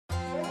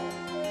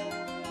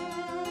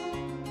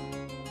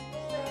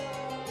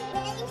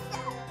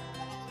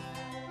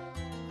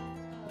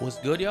What's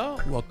good, y'all?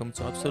 Welcome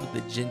to episode of the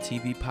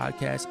GinTV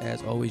podcast.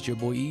 As always, your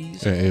boy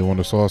EAZY. Hey,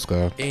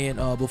 A1DasauceGod.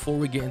 And before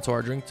we get into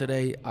our drink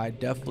today, I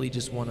definitely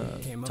just want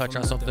to touch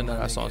on something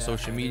that I saw on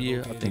social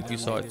media. I think you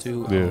saw it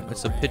too. Yeah.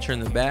 It's a picture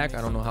in the back.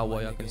 I don't know how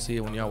well y'all can see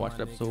it when y'all watch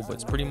the episode, but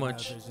it's pretty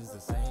much,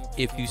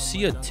 if you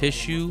see a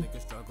tissue,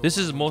 this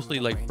is mostly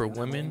like for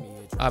women,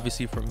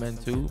 obviously for men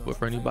too, but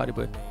for anybody.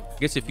 But I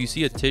guess if you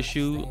see a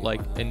tissue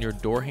like in your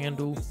door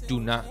handle, do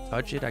not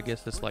touch it. I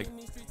guess it's like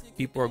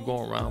people are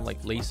going around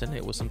like lacing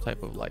it with some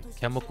type of like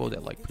chemical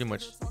that like pretty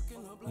much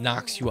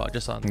knocks you out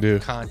just on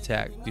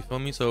contact. You feel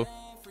me? So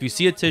if you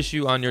see a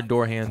tissue on your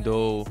door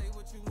handle,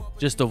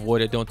 just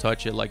avoid it. Don't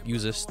touch it. Like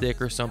use a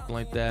stick or something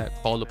like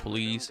that. Call the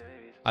police.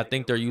 I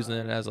think they're using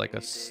it as like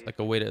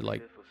a way to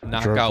like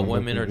knock out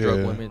women or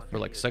drug women for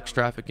like sex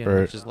trafficking,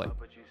 which is like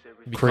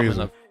becoming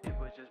crazy.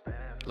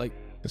 Like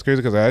It's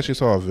crazy because I actually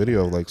saw a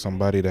video of like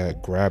somebody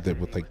that grabbed it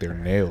with like their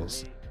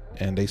nails,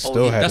 and they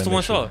still had. That's the one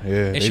I saw.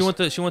 Yeah, and she went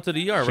to the ER, she right?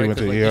 went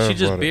to Like, the ER, she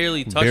just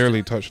barely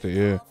touched it.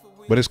 Yeah.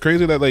 But it's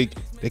crazy that like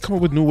they come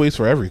up with new ways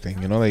for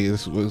everything, you know. Like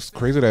it's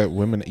crazy that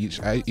women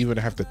even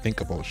have to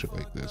think about shit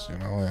like this, you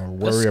know, and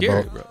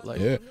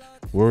worry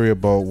worry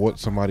about what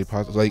somebody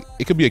possibly like.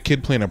 It could be a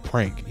kid playing a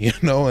prank, you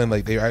know, and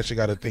like they actually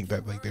got to think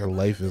that like their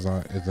life is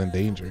in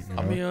danger. You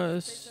know? I mean,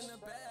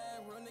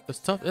 it's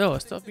tough.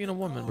 It's tough being a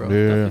woman, bro. Yeah,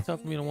 It's definitely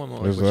tough being a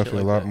woman. There's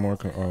definitely like a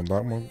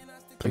lot more.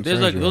 Like,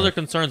 there's like those are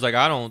concerns like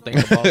I don't think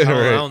about.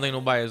 I don't think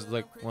nobody is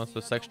like wants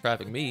to sex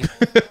traffic me.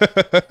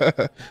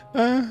 I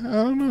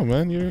don't know,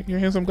 man. You're a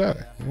handsome guy.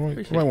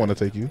 You might want to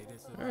take you.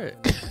 All right.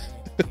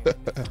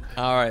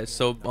 All right.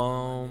 So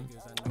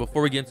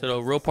before we get into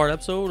the real part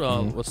episode,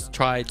 let's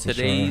try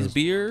today's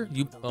beer.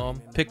 You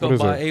pick up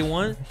by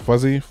A1.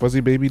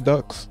 Fuzzy baby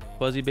ducks.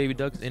 Fuzzy baby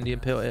ducks Indian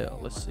Pale Ale.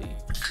 Let's see.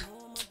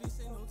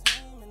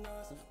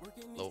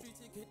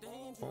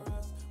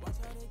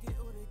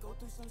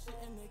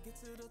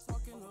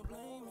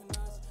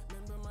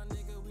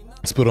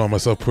 Spit on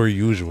myself per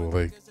usual.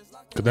 Like,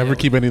 could never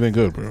keep anything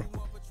good, bro.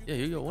 Yeah,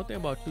 you one thing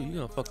about you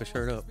gonna fuck a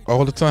shirt up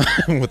all the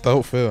time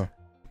without fail.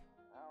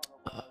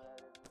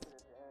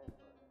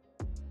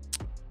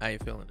 I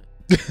ain't feeling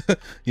it.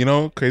 You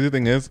know, crazy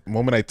thing is, the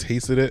moment I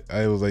tasted it,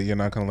 I was like, you're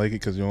not gonna like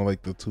it because you don't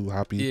like the too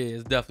hoppy. Yeah,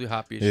 it's definitely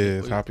hoppy as shit. shit. Yeah,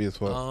 it's hoppy as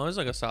fuck. It's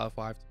like a solid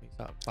 5 to me.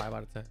 Solid 5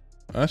 out of 10.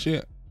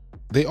 Actually,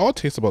 they all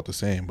taste about the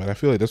same, but I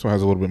feel like this one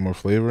has a little bit more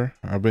flavor.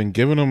 I've been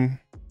giving them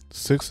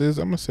 6s.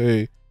 I'm gonna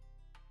say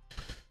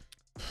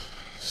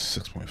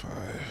 6.5,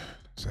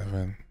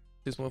 7.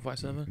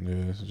 6.57.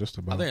 Yeah, it's just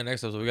about. I think the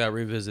next episode we gotta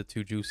revisit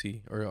Too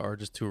Juicy or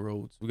just Two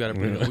Roads. We gotta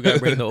bring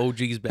the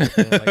OGs back,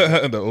 man.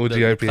 Like, the OG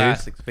the IPAs.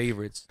 classic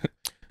favorites.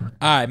 All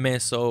right, man.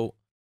 So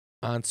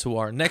on to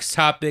our next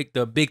topic,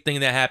 the big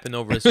thing that happened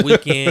over this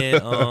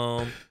weekend.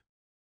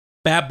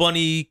 Bad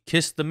Bunny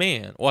kissed the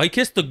man. Well, he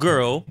kissed the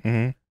girl,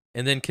 and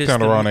then kissed.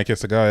 Kind of wrong. I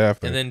kissed the guy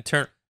after, and then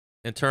turn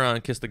around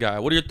and kiss the guy.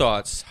 What are your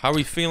thoughts? How are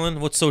we feeling?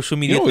 What's social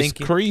media thinking?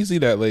 It's crazy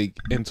that like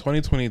in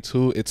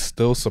 2022, it's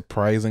still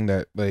surprising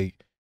that like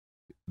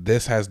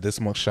this has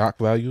this much shock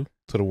value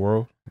to the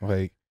world.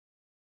 Like,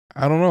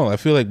 I don't know. I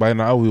feel like by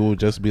now we will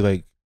just be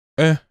like,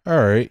 all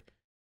right,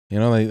 you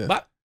know, like.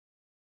 But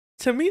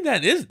to me,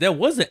 that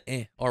wasn't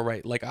all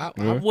right. Like I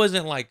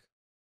wasn't like,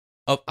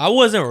 I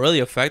wasn't really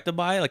affected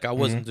by it. Like I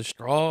wasn't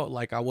distraught.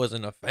 Like I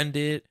wasn't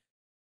offended.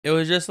 It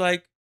was just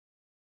like,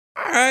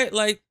 all right,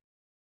 like.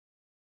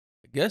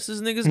 I guess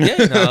this nigga's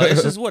gay now.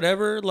 It's just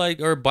whatever,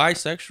 like, or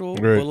bisexual.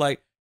 Right. But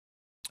like,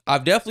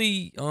 I've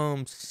definitely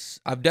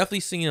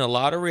seen a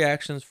lot of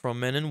reactions from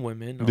men and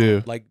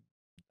women. Like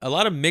a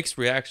lot of mixed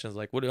reactions.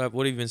 Like, what have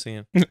you been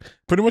seeing?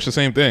 Pretty much the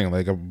same thing.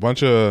 Like a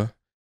bunch of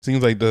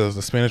seems like the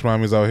Spanish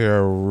mommies out here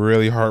are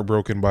really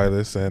heartbroken by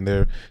this, and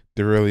they're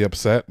really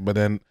upset. But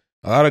then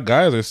a lot of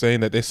guys are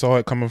saying that they saw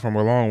it coming from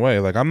a long way.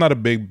 Like I'm not a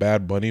big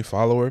Bad Bunny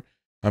follower.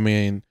 I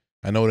mean,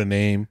 I know the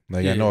name.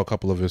 Like I know a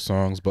couple of his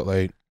songs, but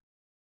like.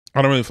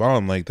 I don't really follow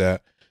him like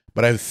that,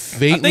 but I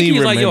faintly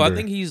remember. I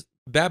think he's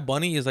Bad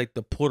Bunny is like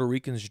the Puerto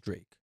Ricans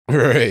Drake.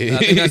 Right.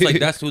 I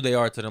think that's who they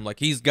are to them. Like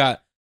he's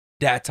got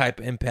that type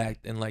of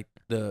impact in like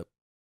the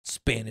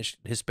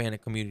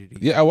Hispanic community.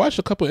 Yeah, I watched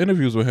a couple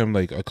interviews with him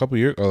like a couple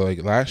years,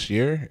 like last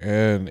year,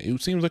 and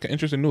it seems like an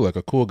interesting dude, like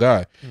a cool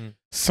guy.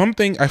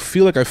 Something I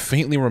feel like I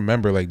faintly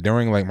remember, like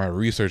during like my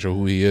research of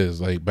who he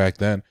is, like back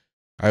then.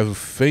 I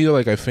feel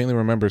like I faintly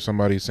remember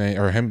somebody saying,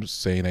 or him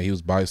saying that he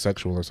was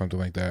bisexual or something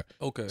like that.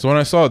 Okay. So when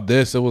I saw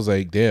this, it was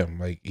like, damn,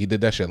 like he did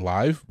that shit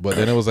live. But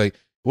then it was like, it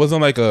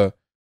wasn't like oh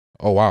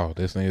wow,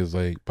 this thing is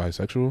like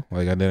bisexual.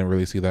 Like I didn't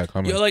really see that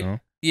coming. Like, you know?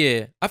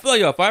 Yeah, I feel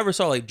like if I ever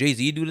saw like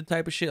Jay-Z do the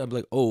type of shit, I'd be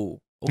like, oh,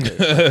 okay,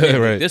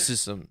 like, right. This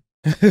is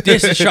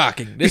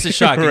shocking. This is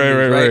shocking.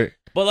 right.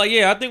 But like,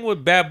 yeah, I think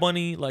with Bad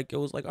Bunny, like it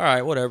was like, all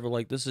right, whatever.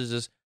 Like this is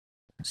just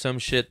some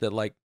shit that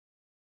like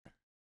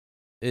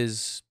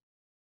is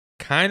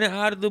kind of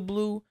out of the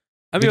blue.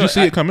 I mean, did you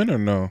see it coming or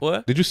no?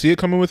 What? Did you see it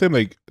coming with him?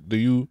 Like, did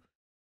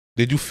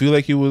you feel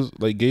like he was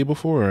like gay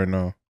before or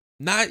no?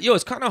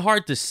 It's kind of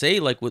hard to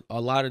say like with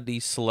a lot of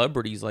these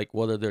celebrities, like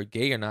whether they're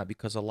gay or not,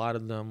 because a lot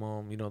of them,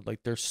 like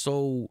they're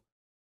so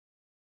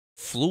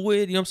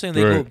fluid. You know what I'm saying?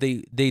 They Right.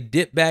 go, they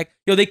dip back.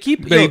 Yo, they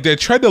keep They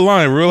tread the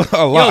line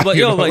a lot. Yo, but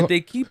you know? like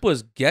they keep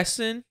us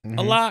guessing a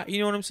Mhm. lot. You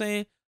know what I'm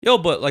saying? Yo,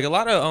 but like a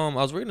lot of I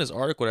was reading this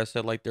article that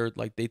said like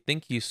they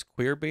think he's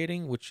queer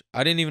baiting, which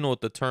I didn't even know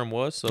what the term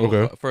was. So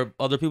Okay. for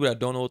other people that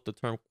don't know what the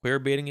term queer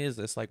baiting is,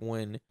 it's like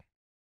when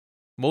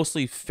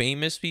mostly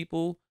famous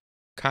people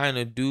kind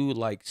of do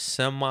like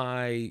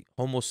semi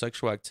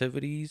homosexual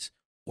activities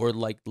or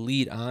like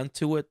lead on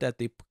to it that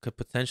they could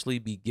potentially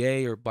be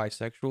gay or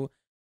bisexual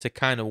to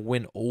kind of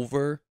win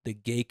over the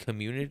gay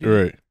community.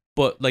 Right.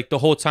 But like the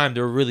whole time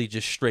they're really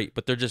just straight,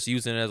 but they're just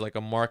using it as like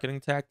a marketing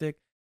tactic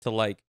to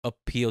like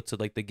appeal to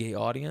like the gay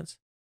audience.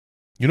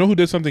 You know who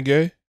did something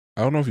gay?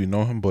 I don't know if you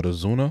know him, but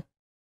Azuna.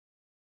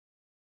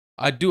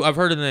 I've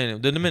heard of the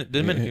name. The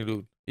Dominican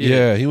dude.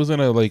 Yeah, he was in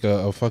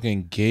a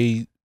fucking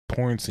gay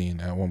porn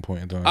scene at one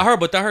point in time. I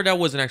heard that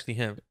wasn't actually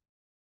him.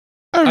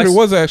 I heard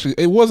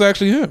it was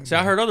actually him. See,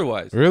 I heard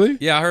otherwise. Really?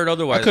 Yeah, I heard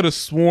otherwise. I could have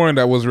sworn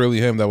that was really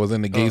him that was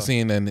in the gay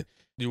scene. And did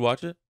you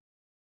watch it?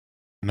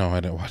 no,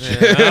 I didn't watch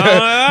it. Yeah.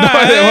 No,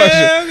 I didn't watch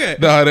it. Okay.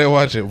 No, I didn't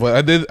watch it. But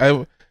I did.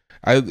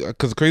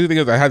 Because the crazy thing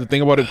is, I had to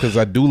think about it because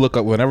I do look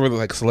up whenever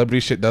like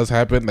celebrity shit does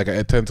happen. Like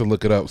I tend to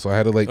look it up, so I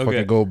had to like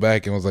fucking go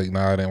back and was like,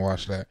 nah, I didn't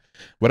watch that.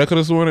 But I could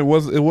have sworn it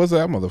was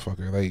that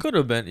motherfucker. Like could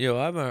have been. Yo,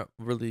 I haven't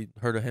really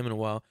heard of him in a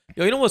while.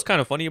 Yo, you know what's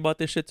kind of funny about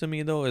this shit to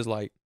me though is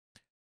like,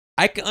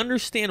 I can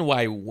understand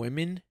why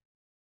women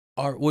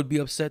would be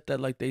upset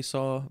that like they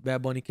saw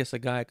Bad Bunny kiss a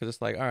guy because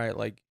it's like, all right,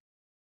 like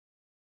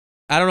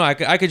I don't know,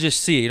 I could just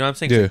see it. You know what I'm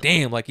saying? It's like,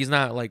 damn, like he's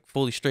not like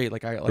fully straight.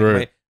 Like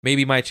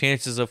maybe my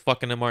chances of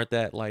fucking him aren't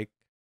that like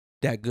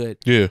that good.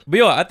 Yeah. But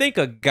yo, I think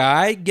a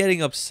guy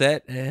getting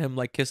upset and him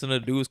like kissing a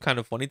dude is kind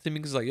of funny to me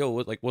because like, yo,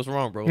 what's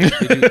wrong, bro?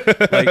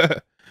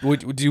 Like,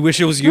 do you wish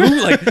it was you?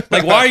 Like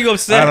why are you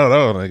upset? I don't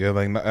know.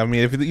 Like I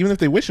mean, even if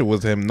they wish it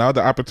was him, now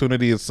the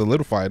opportunity is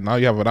solidified. Now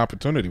you have an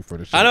opportunity for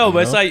this shit. I know,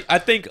 but it's like I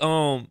think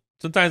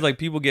sometimes like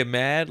people get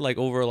mad like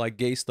over like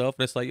gay stuff,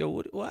 and it's like,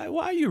 yo, why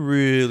are you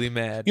really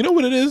mad? You know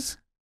what it is?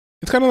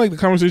 It's kind of like the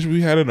conversation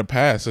we had in the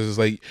past. It's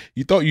like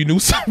you thought you knew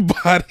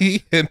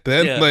somebody, and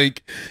then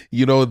like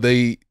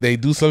they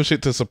do some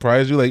shit to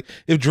surprise you. Like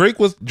if Drake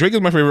is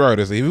my favorite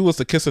artist. If he was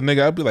to kiss a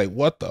nigga, I'd be like,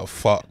 what the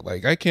fuck?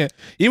 Like I can't.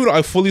 Even though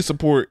I fully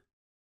support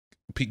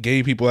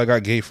gay people, I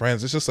got gay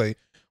friends. It's just like,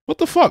 what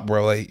the fuck,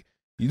 bro? Like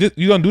you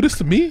gonna do this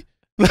to me?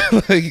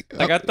 like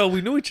I thought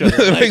we knew each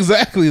other. Like,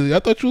 exactly. I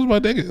thought you was my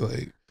nigga.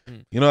 Like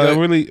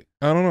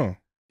I don't know.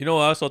 You know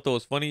what I also thought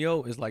was funny,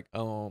 yo, is like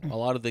a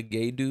lot of the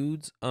gay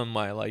dudes on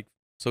my like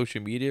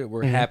social media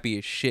were happy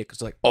as shit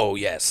because like, oh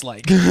yes,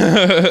 like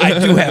I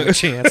do have a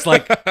chance,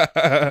 like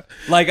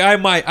I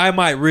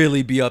might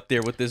really be up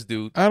there with this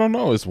dude. I don't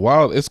know, it's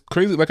wild, it's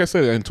crazy. Like I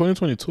said, in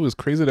 2022, it's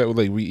crazy that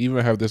like we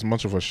even have this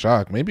much of a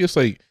shock. Maybe it's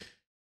like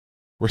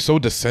we're so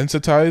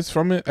desensitized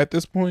from it at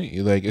this point.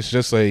 Like it's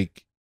just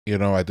like,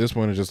 at this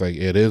point it's just like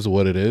it is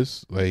what it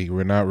is. Like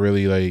we're not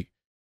really like,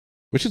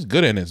 which is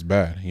good and it's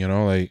bad,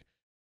 like.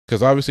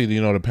 Because obviously,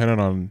 depending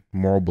on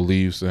moral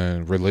beliefs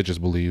and religious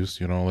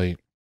beliefs, like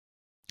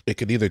it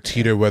could either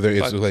teeter whether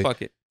it's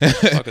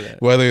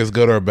whether it's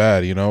good or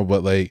bad,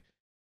 But like,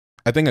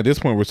 I think at this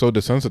point we're so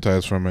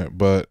desensitized from it,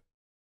 but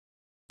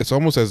it's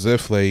almost as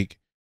if like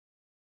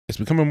it's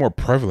becoming more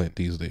prevalent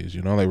these days.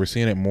 Like we're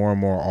seeing it more and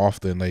more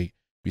often. Like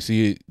we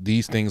see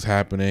these things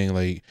happening.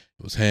 Like it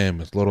was him,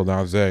 it's Lil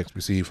Nas X.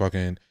 We see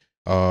fucking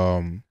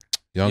Young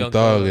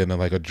Thug and then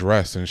like a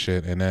dress and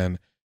shit, and then.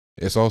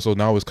 It's also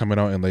now it's coming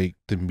out in like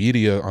the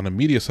media, on the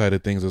media side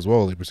of things as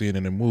well. Like we're seeing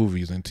it in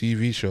movies and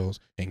TV shows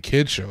and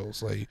kid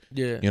shows. Like,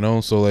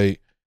 so like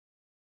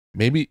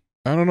maybe,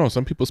 I don't know.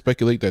 Some people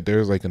speculate that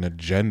there's like an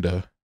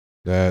agenda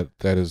that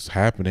is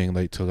happening,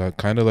 like to like,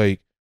 kind of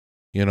like,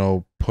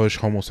 push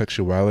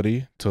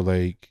homosexuality to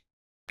like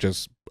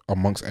just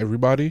amongst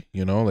everybody,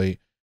 like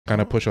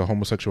kind of push a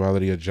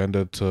homosexuality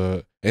agenda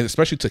to, and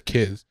especially to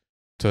kids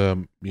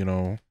to,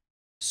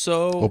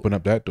 so open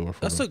up that door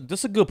for them.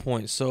 That's a good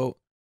point. So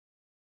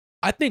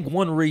I think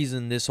one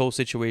reason this whole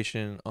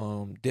situation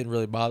didn't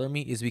really bother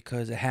me is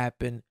because it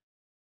happened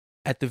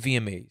at the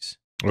VMAs.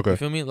 Okay. You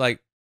feel me?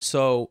 Like,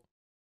 so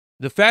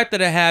the fact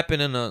that it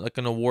happened in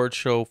an award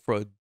show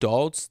for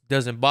adults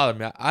doesn't bother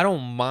me. I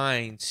don't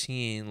mind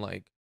seeing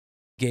like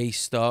gay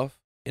stuff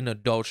in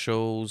adult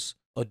shows,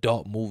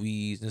 adult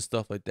movies and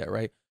stuff like that,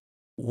 right?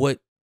 What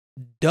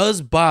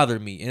does bother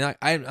me, and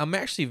I'm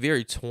actually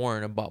very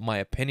torn about my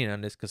opinion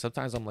on this, because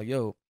sometimes I'm like,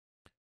 yo,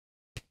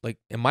 like,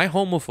 am I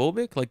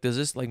homophobic? Like, does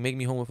this like make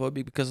me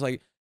homophobic? Because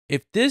like,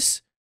 if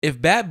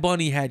Bad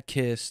Bunny had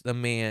kissed a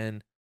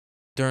man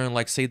during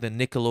like say the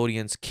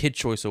Nickelodeon's Kid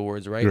Choice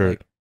Awards, right?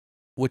 Like,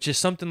 which is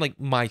something like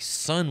my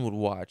son would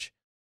watch,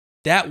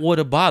 that would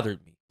have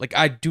bothered me. Like,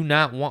 I do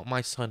not want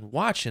my son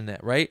watching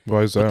that, right?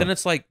 Why is that? But then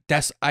it's like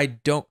I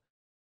don't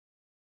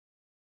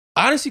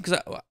honestly, because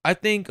I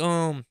think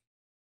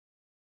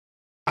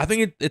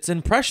it's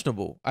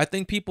impressionable. I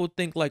think people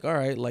think like, all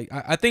right, like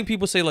I think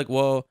people say like,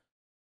 well,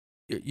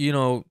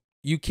 you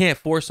can't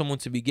force someone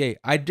to be gay.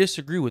 I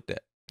disagree with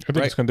that. I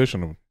think it's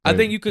conditional. I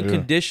think you can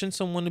condition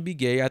someone to be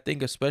gay. I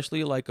think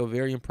especially like a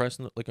very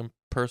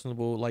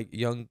impressionable like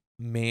young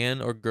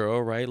man or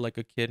girl, right? Like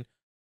a kid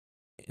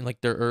in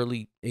like their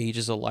early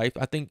ages of life.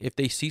 I think if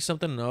they see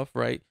something enough,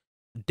 right,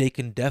 they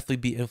can definitely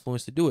be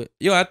influenced to do it.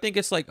 I think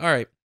it's like, all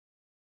right,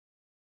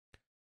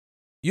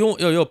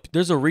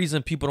 there's a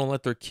reason people don't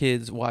let their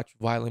kids watch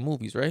violent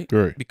movies, right?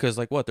 Right. Because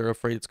like what? They're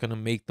afraid it's gonna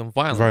make them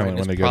violent. Violent right?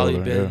 when they Probably get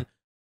older, been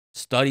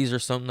studies or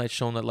something that's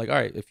shown that like, all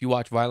right, if you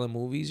watch violent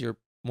movies, you're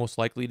most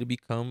likely to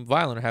become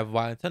violent or have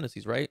violent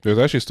tendencies, right? There's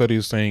actually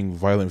studies saying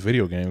violent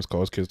video games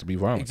cause kids to be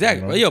violent.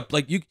 Exactly.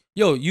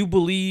 You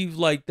believe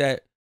like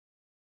that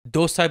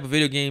those type of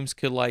video games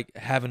could like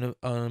have an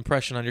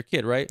impression on your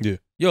kid, right?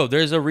 Yeah.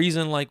 There's a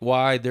reason like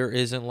why there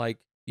isn't like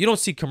you don't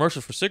see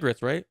commercials for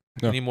cigarettes, right?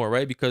 No. Anymore,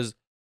 right? Because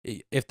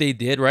if they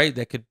did, right,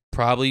 that could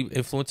probably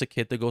influence a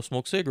kid to go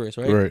smoke cigarettes,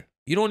 right? Right.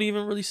 You don't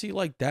even really see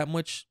like that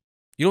much.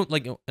 You don't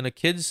like in a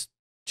kid's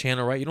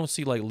channel, right? You don't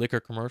see like liquor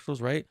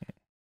commercials, right?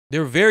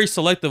 They're very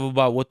selective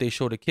about what they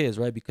show to kids,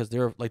 right? Because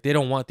they're like they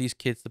don't want these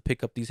kids to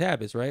pick up these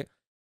habits, right?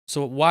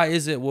 So why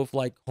is it with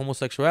like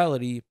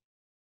homosexuality,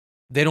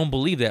 they don't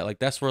believe that? Like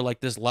that's where like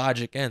this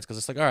logic ends, because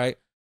it's like, all right,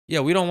 yeah,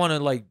 we don't want to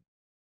like,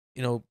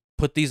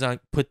 put this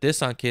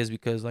on kids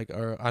because like,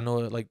 or I know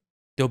like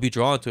they'll be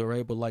drawn to it,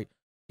 right? But like,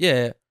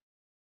 yeah,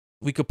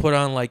 we could put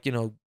on like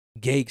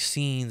gay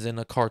scenes in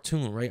a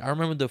cartoon, right? I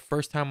remember the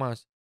first time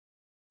it's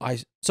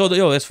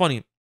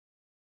funny.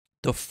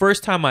 The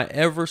first time I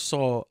ever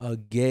saw a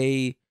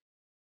gay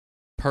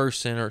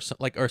person or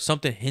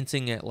something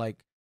hinting at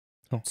like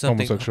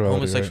something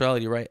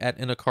homosexuality, right?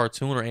 In a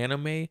cartoon or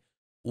anime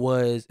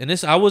was, and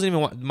this I wasn't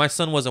even my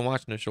son wasn't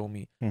watching the show with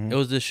me. Mm-hmm. It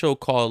was this show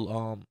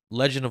called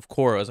Legend of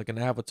Korra. It's like an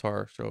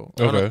Avatar show.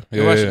 Okay,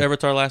 you watched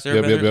Avatar Last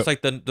Airbender? Yep. It's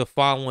like the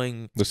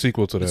following the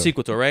sequel to that. The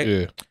sequel to it, right?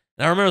 Yeah.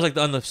 And I remember it was like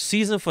on the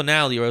season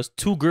finale, where it was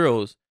two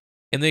girls.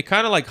 And they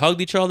kind of like hugged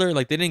each other,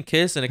 like they didn't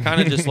kiss, and it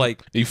kind of just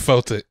like you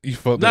felt it. You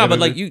felt but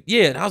like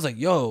and I was like,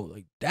 yo,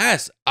 like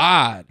that's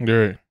odd.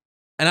 Right.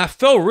 And I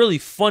felt really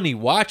funny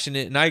watching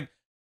it, and I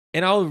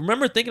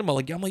remember thinking about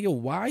like, I'm like, yo,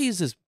 why is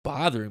this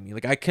bothering me?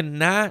 Like I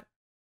cannot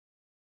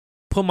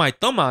put my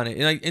thumb on it,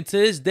 and to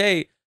this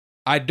day,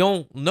 I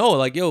don't know.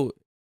 Like, yo,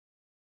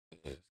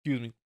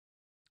 excuse me,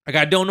 like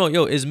I don't know,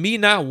 yo, is me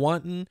not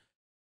wanting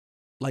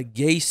like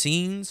gay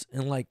scenes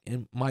and like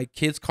in my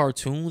kids'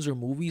 cartoons or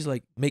movies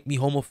like make me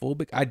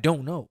homophobic? I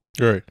don't know.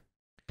 Right.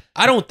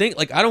 I don't think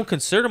like I don't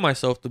consider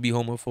myself to be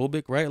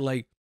homophobic, right?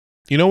 Like,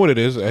 you know what it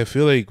is? I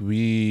feel like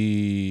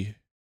we're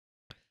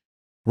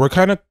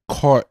kind of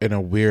caught in a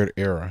weird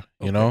era,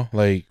 you know?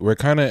 Like we're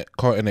kind of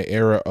caught in an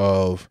era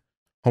of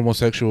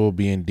homosexual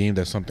being deemed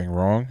as something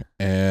wrong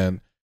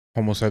and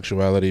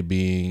homosexuality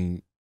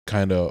being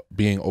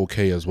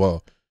okay as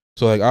well.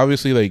 So like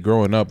obviously like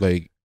growing up,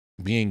 like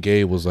being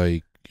gay was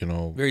like,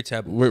 very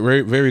taboo.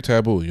 Very, very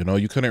taboo.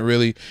 You couldn't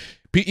really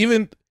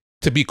even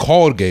to be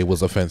called gay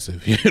was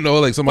offensive.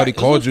 Like somebody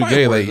called you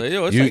gay, like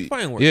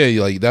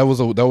like that was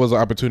an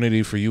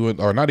opportunity for you,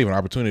 or not even an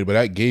opportunity, but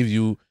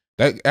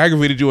that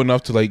aggravated you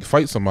enough to like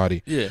fight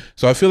somebody. Yeah.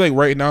 So I feel like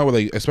right now,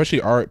 like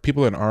especially our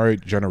people in our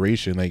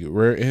generation, like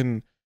we're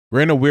in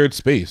a weird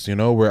space,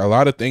 where a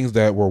lot of things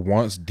that were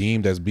once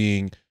deemed as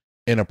being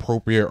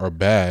inappropriate or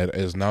bad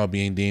is now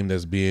being deemed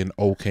as being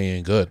okay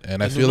and good.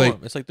 And I feel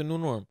like it's like the new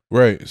norm,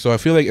 right? So I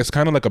feel like it's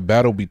kind of like a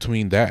battle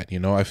between that.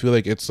 I feel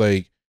like it's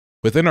like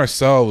within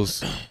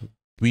ourselves,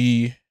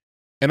 and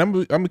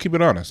I'm gonna keep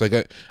it honest,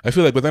 like I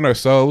feel like within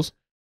ourselves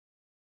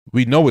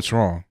we know it's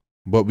wrong,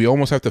 but we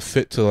almost have to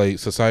fit to like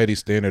society's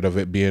standard of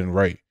it being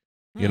right.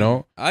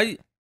 I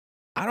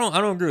don't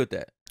agree with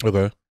that.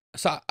 Okay.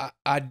 So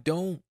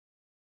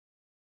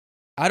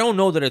I don't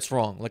know that it's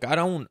wrong. Like I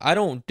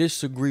don't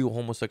disagree with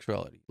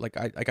homosexuality. Like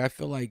I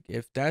feel like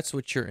if that's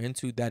what you're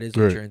into, that is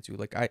what you're into.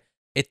 Like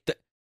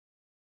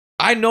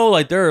I know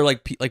like there are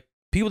like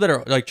people that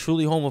are like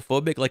truly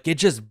homophobic. Like it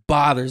just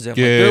bothers them.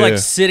 They're like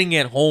sitting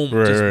at home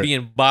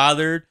being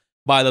bothered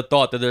by the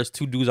thought that there's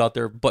two dudes out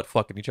there butt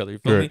fucking each other. You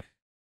feel me?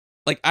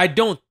 Like I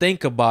don't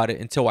think about it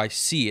until I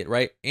see it,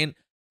 right? And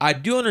I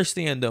do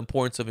understand the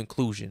importance of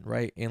inclusion,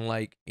 right? And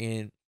like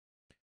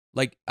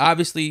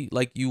obviously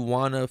like you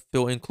want to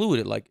feel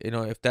included, like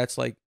if that's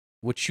like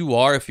what you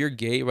are, if you're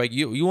gay, right,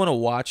 you want to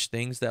watch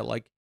things that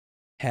like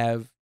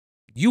have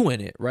you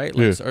in it, right?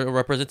 Like a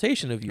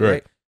representation of you,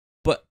 right?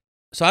 But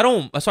so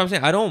that's what I'm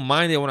saying, I don't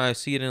mind it when I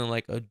see it in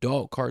like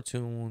adult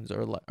cartoons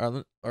or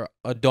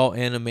adult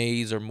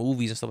animes or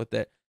movies and stuff like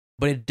that,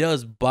 but it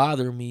does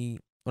bother me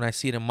when I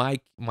see it in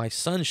my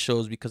son's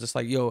shows, because it's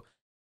like, yo,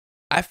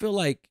 I feel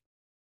like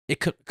it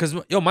could, because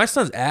my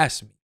son's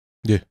asked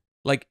me,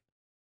 like,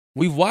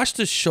 we've watched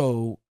this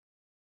show.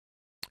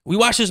 We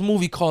watched this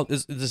movie called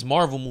this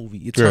Marvel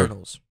movie,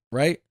 Eternals,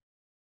 right?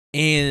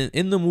 And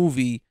in the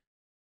movie,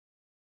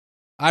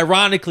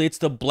 ironically, it's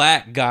the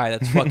black guy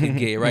that's fucking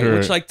gay, right?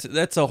 Which like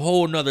that's a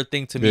whole nother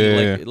thing to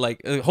me,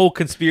 like a whole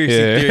conspiracy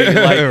theory,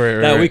 like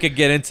that we could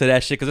get into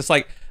that shit, because it's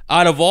like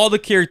out of all the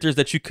characters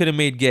that you could have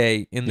made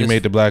gay in this, you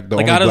made the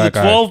like out of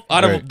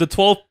the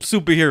 12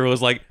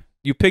 superheroes, like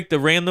You pick the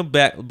random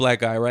black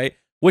guy, right?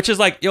 Which is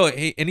like, yo,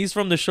 and he's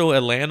from the show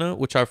Atlanta,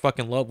 which I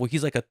fucking love. Well,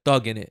 he's like a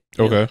thug in it.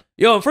 Okay.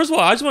 Yo, first of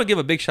all, I just want to give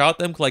a big shout out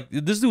to him. Like,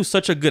 this dude's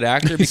such a good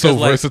actor. Because, so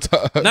like,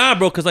 versatile. Nah,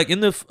 bro, because like in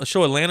the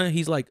show Atlanta,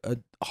 he's like a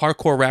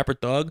hardcore rapper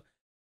thug.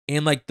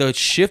 And like the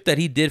shift that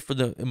he did for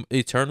the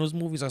Eternals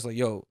movies, I was like,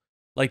 yo,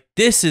 like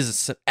this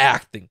is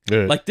acting.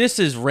 Yeah. Like this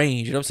is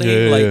range. You know what I'm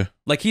saying? Yeah,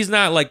 like he's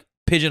not like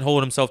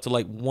pigeonholed himself to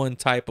like one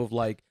type of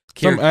like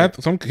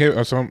character. Some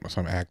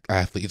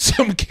athletes,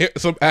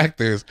 some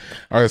actors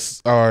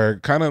are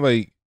kind of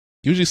like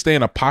usually stay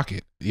in a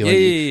pocket.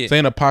 Stay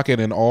in a pocket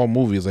in all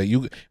movies. Like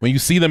when you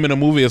see them in a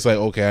movie, it's like,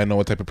 okay, I know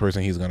what type of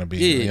person he's gonna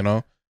be. You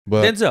know.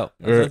 But Denzel,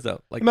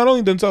 like not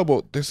only Denzel,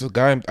 but this is a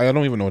guy, I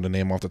don't even know the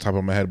name off the top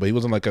of my head, but he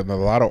was in like a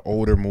lot of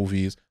older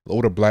movies,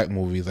 older black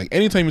movies. Like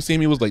anytime you see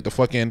him, he was like the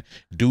fucking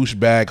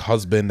douchebag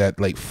husband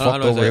that like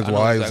fucked over his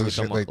wives and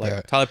shit like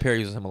that. Tyler Perry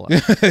uses him a lot.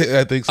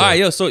 I think so. All right,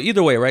 yo. So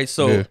either way, right?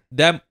 So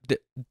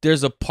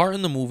there's a part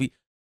in the movie,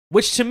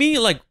 which to me,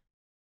 like,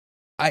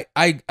 I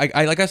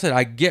like I said,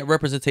 I get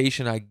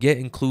representation, I get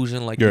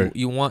inclusion. Like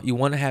you want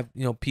to have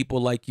people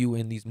like you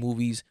in these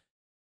movies,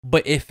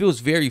 but it feels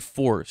very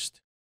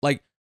forced.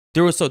 Like.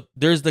 There's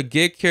the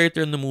gay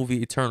character in the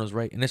movie Eternals,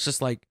 right? And it's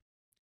just like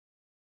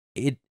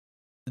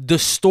the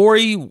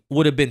story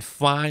would have been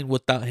fine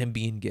without him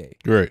being gay.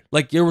 Right.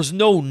 Like there was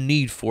no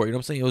need for it. You know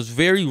what I'm saying? It was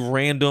very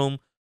random.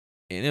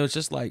 And it was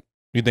just like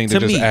you think they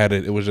just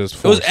added it was just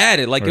forced. It was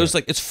added. Like it was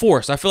like it's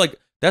forced. I feel like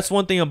that's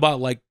one thing about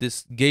like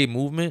this gay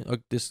movement or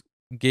this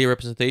gay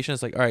representation.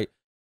 It's like, all right,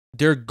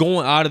 they're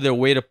going out of their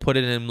way to put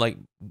it in like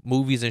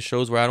movies and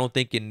shows where I don't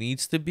think it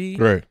needs to be.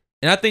 Right.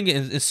 And I think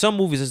in some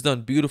movies it's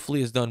done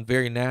beautifully, it's done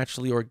very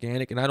naturally,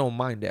 organic, and I don't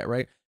mind that,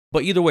 right?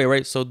 But either way,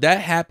 right? So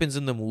that happens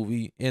in the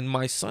movie, and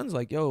my son's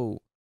like,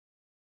 "Yo,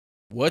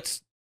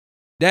 what's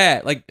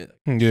that?" Like,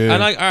 yeah.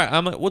 And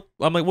I'm like,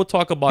 we'll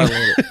talk about it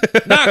later.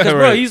 Nah, cause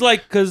bro, he's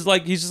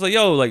just like,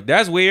 "Yo, like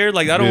that's weird."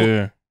 Like I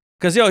don't,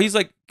 cause he's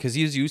like, cause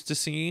he's used to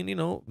seeing,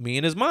 me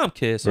and his mom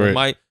kiss. Or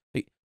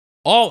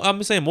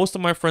I'm saying most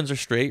of my friends are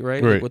straight,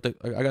 right? Right. Like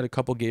I got a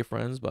couple gay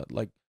friends, but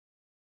like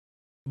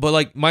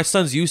my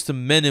son's used to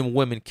men and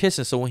women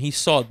kissing, so when he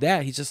saw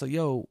that, he's just like,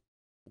 "Yo,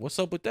 what's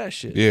up with that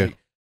shit?" Yeah. Like,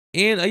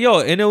 and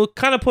and it would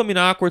kind of put me in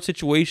an awkward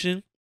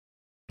situation.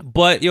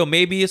 But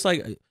maybe it's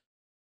like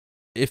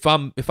if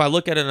I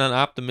look at it in an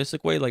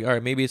optimistic way, like all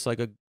right, maybe it's like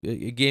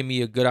it gave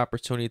me a good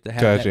opportunity to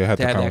have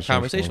that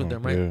conversation with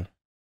them, right? Yeah.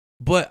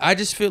 But I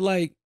just feel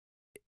like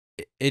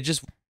he's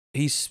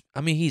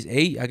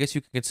 8. I guess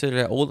you can consider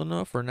that old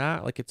enough or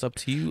not. Like it's up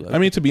to you. Like, I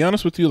mean, to be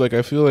honest with you, like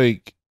I feel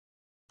like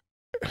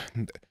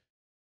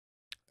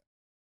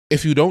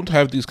if you don't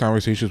have these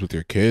conversations with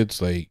your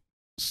kids, like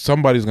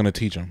somebody's gonna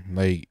teach them.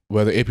 Like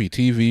whether it be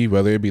TV,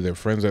 whether it be their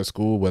friends at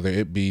school, whether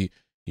it be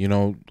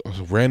a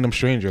random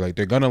stranger, like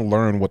they're gonna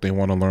learn what they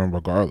want to learn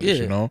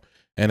regardless.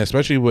 And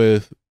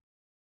especially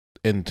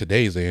in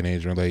today's day and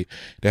age, where like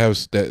they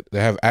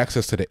have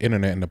access to the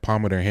internet in the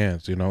palm of their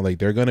hands. Like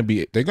they're gonna.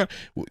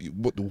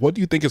 What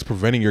do you think is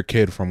preventing your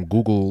kid from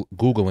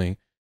googling?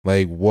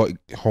 Like what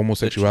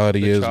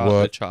homosexuality is,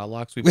 what the child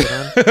locks we put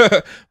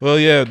on. Well,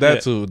 yeah,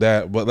 too.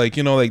 But like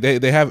like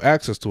they have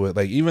access to it.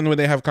 Like even when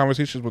they have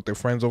conversations with their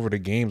friends over the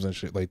games and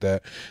shit like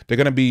that, they're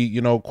gonna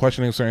be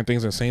questioning certain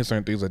things and saying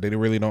certain things that they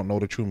really don't know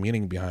the true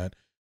meaning behind.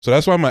 So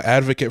that's why I'm an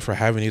advocate for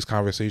having these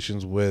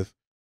conversations with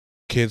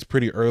kids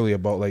pretty early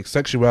about like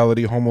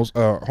sexuality,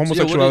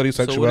 homosexuality,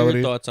 sexuality. So what are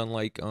your thoughts on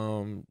like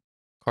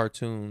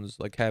cartoons,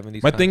 like having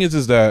these? My thing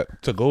is that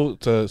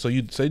so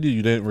you said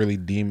you didn't really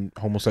deem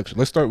homosexual.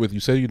 Let's start with you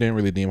said you didn't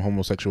really deem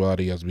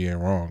homosexuality as being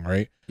wrong,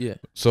 right? Yeah.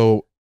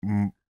 So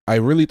I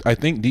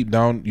think deep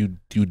down you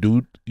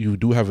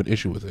do have an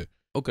issue with it.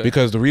 Okay.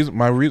 Because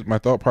my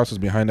thought process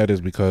behind that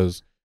is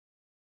because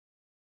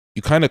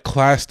you kind of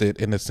classed it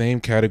in the same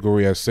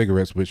category as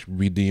cigarettes, which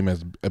we deem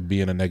as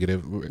being a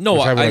negative.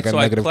 No, a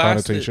negative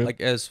connotation.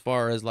 Like as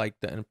far as like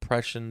the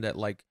impression that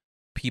like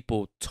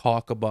people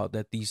talk about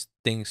that these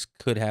things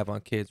could have on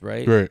kids,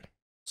 right? Right.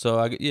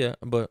 So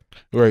but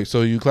right.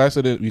 So you class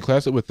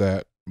it with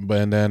that, but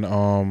and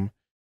then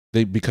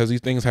because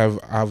these things have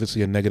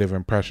obviously a negative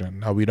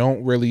impression. Now we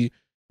don't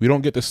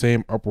get the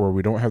same uproar.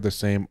 We don't have the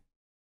same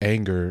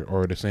anger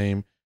or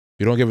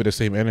we don't give it the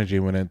same energy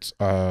when it's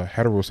a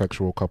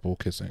heterosexual couple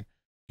kissing.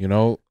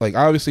 Like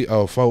obviously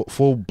a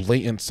full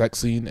blatant sex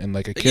scene in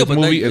like a kids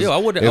movie is a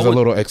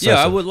little excessive.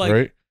 Yeah, I would like.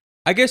 Right?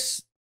 I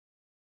guess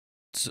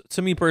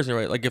to me personally,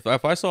 right? Like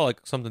if I saw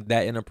like something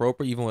that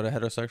inappropriate, even with a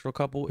heterosexual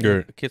couple in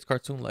a kids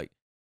cartoon, like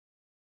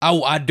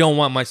I don't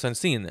want my son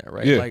seeing that,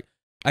 right? Yeah. Like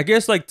I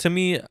guess like to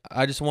me,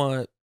 I just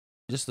want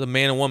just a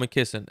man and woman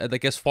kissing,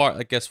 like as far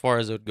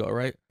as it would go,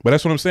 right? But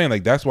that's what I'm saying.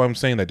 Like that's why I'm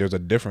saying that there's a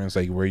difference,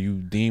 like where you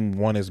deem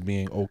one as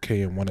being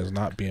okay and one as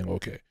not being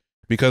okay.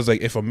 Because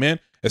like if a man,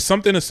 it's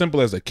something as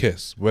simple as a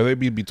kiss, whether it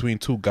be between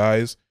two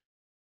guys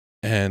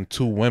and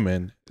two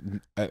women,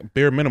 at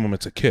bare minimum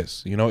it's a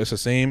kiss. It's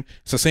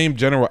the same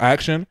general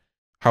action.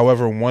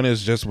 However, one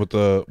is just with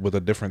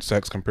a different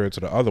sex compared to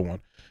the other one.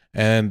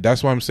 And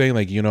that's why I'm saying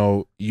like,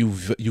 you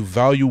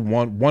value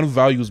one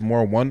values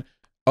more one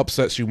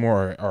upsets you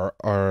more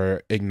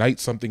or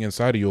ignites something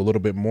inside of you a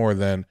little bit more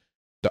than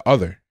the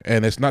other.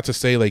 And it's not to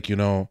say like, you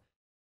know,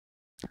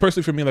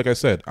 personally for me, like I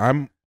said,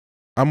 I'm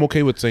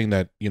okay with saying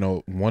that, you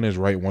know, one is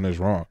right, one is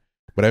wrong.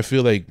 But I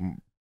feel like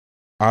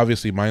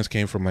obviously mine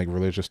came from like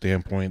religious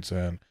standpoints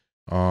and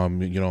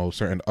you know,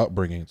 certain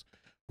upbringings.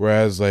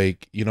 Whereas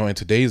like, you know, in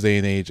today's day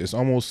and age, it's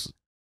almost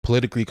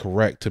politically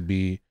correct to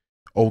be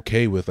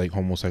okay with like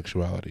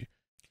homosexuality.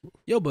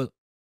 Yo, but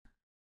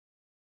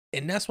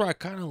and that's where I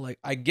kind of like,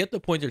 I get the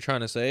point you're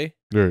trying to say.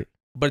 Right.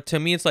 But to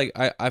me, it's like,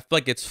 I feel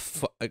like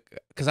it's,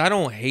 because I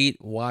don't hate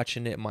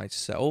watching it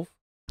myself.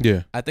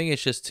 Yeah. I think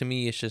it's just, to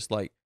me, it's just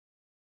like,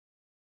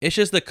 it's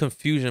just the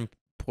confusion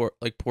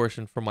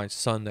portion for my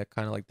son that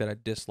kind of like, that I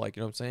dislike,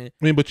 you know what I'm saying?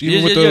 I mean, but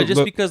even with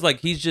just because like,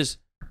 he's just,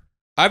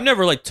 I've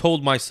never like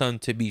told my son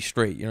to be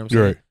straight, you know what I'm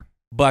saying? Right.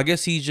 But I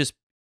guess he's just,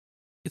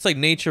 it's like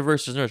nature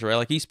versus nurture, right?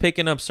 Like he's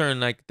picking up certain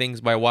like things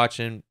by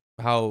watching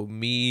how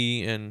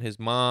me and his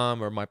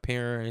mom or my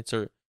parents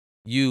or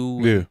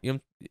you, yeah, you know,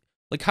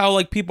 like how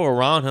like people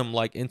around him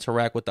like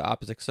interact with the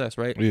opposite sex,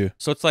 right? yeah.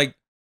 So it's like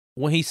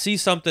when he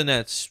sees something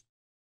that's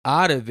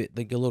out of it,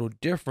 like a little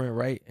different,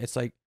 right? It's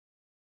like,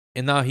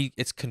 and now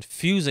it's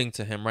confusing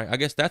to him, right? I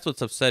guess that's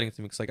what's upsetting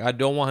to me, because like I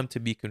don't want him to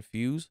be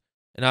confused,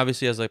 and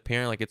obviously as a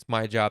parent, like it's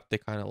my job to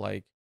kind of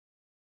like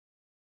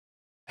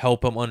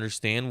help him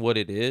understand what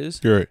it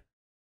is. You're right.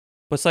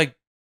 But it's like,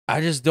 I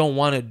just don't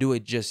want to do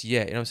it just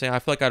yet. You know what I'm saying? I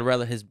feel like I'd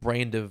rather his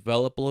brain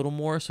develop a little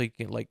more so he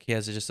can like, he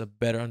has just a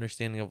better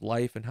understanding of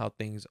life and how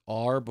things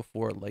are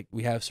before like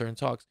we have certain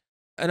talks.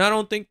 And I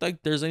don't think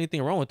like there's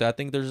anything wrong with that. I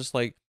think there's just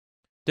like,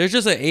 there's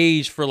just an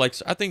age for like,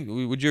 I think,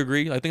 would you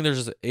agree? I think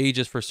there's just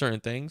ages for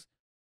certain things.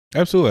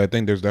 Absolutely. I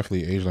think there's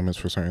definitely age limits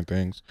for certain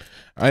things.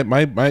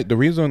 The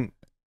reason,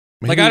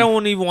 maybe, like I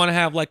don't even want to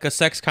have like a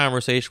sex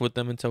conversation with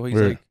them until he's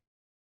like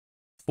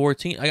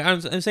 14. Like,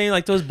 I'm saying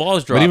like those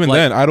balls drop. But even like,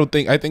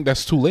 then, I think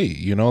that's too late.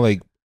 You know,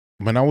 like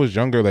when I was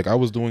younger, like I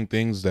was doing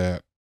things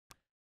that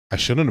I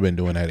shouldn't have been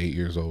doing at 8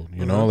 years old.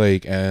 You know,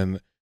 like,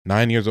 and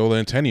 9 years old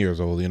and 10 years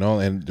old. You know,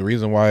 and the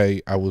reason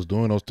why I was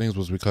doing those things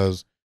was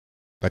because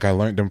like I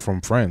learned them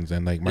from friends,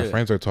 and like my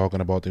friends are talking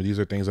about them. These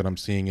are things that I'm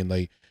seeing in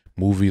like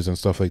movies and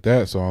stuff like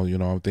that. So you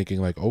know, I'm thinking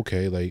like,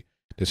 okay, like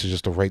this is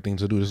just the right thing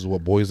to do. This is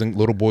what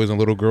little boys and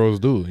little girls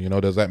do. You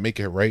know, does that make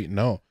it right?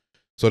 No.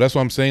 So that's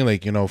what I'm saying.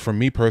 Like, you know, for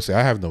me personally,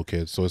 I have no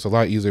kids, so it's a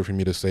lot easier for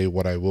me to say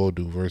what I will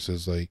do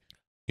versus like,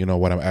 you know,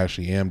 what I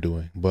actually am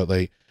doing. But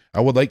like,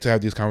 I would like to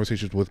have these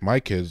conversations with my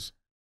kids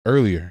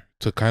earlier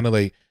to kind of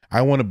like,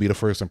 I want to be the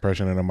first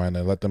impression in their mind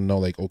and let them know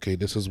like, okay,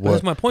 this is what.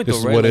 That's my point, this though,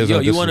 is right? what Like, is, yo,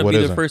 and you this want is to what be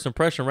the isn't. first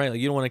impression, right? Like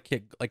you don't want to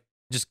kick like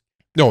just.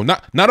 No,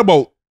 not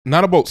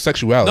about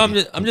sexuality.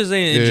 No, I'm just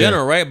saying in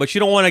general, right? But you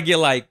don't want to get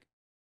like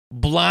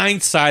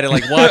blindsided,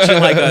 like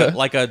watching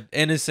like a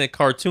innocent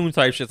cartoon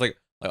type shit. It's like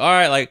all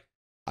right, like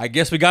I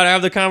guess we gotta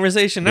have the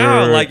conversation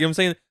now. Like, you know what I'm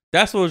saying?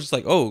 That's what it was just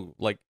like, oh,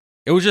 like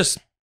it was just,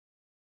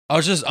 I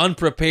was just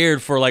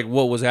unprepared for like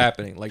what was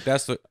happening. Like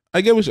that's what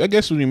I guess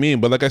what you mean.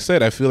 But like I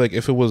said, I feel like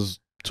if it was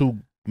two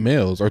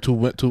males or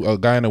two a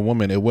guy and a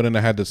woman, it wouldn't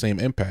have had the same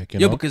impact. You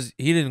know, because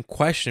he didn't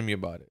question me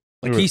about it.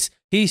 Like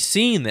he's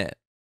seen that,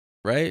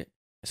 right?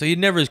 So he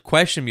never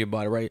questioned me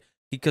about it, right?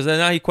 Because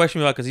now he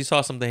questioned me about because he saw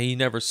something he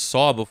never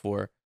saw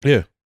before.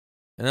 Yeah.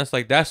 And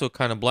that's what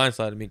kind of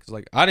blindsided me, because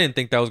like I didn't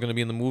think that was gonna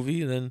be in the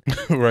movie, and then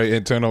right,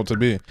 it turned out to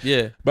be.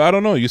 Yeah, but I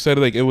don't know. You said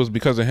like it was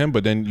because of him,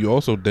 but then you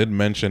also did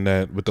mention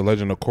that with the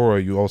Legend of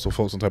Korra, you also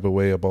felt some type of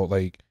way about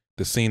like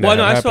the scene. Well, that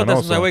no, I happened felt that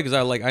also. some way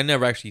because I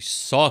never actually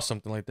saw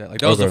something like that. Like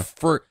that was the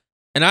first,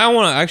 and I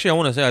want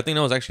to say I think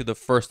that was actually the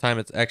first time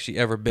it's actually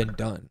ever been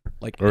done.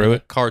 Like in a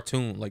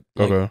cartoon, like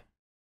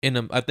in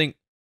a, I think,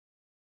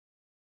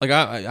 like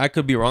I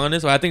could be wrong on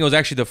this, but I think it was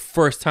actually the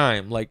first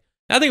time. Like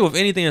I think with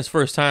anything that's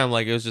first time,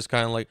 like it was just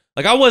kind of like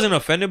I wasn't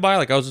offended by it.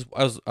 Like I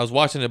was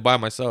watching it by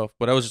myself,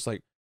 but I was just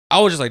like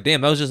damn,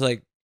 that was just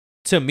like,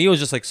 to me it was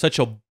just like such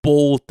a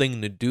bold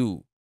thing to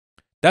do.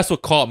 That's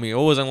what caught me. It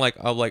wasn't like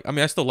I mean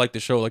I still like the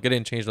show, like it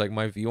didn't change like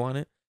my view on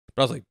it,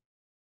 but I was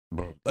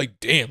like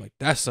damn, like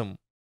that's some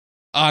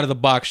out of the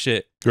box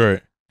shit.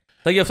 Right.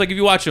 Like it's like if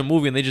you watch a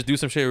movie and they just do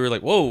some shit where you're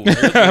like, whoa.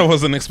 I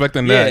wasn't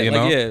expecting that, you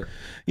know? Yeah.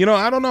 You know,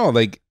 I don't know,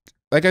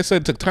 like I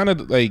said, to kind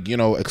of like, you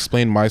know,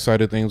 explain my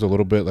side of things a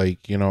little bit,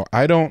 like, you know,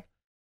 I don't,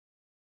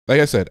 like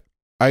I said,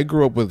 I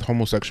grew up with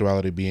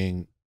homosexuality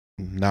being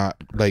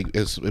not like,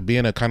 it's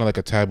being a kind of like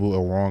a taboo,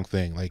 a wrong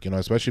thing. Like, you know,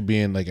 especially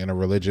being like in a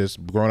religious,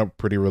 growing up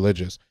pretty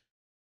religious.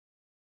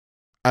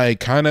 I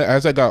kind of,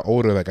 as I got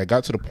older, like I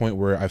got to the point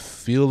where I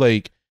feel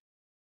like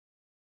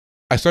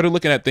I started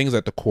looking at things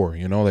at the core,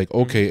 you know, like,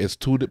 okay, it's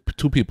two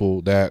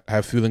people that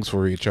have feelings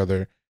for each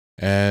other,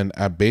 and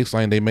at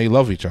baseline, they may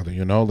love each other,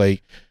 you know,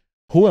 like,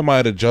 who am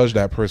I to judge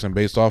that person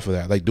based off of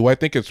that? Like, do I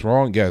think it's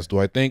wrong? Yes. Do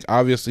I think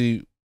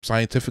obviously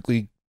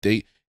scientifically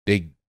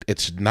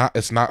it's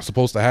not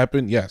supposed to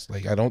happen? Yes.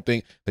 Like, I don't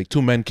think like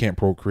two men can't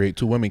procreate,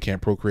 two women can't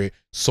procreate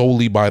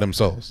solely by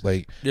themselves.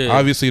 Like,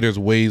 obviously there's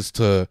ways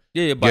to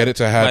get it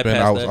to happen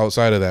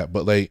outside of that,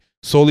 but like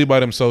solely by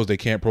themselves they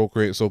can't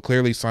procreate. So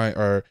clearly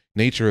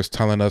nature is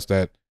telling us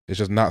that It's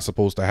just not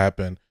supposed to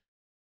happen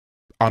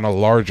on a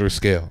larger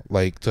scale,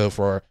 like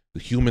for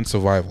human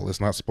survival.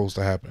 It's not supposed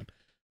to happen.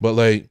 But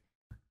like,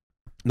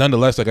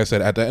 nonetheless, like I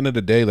said, at the end of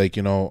the day, like,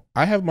 you know,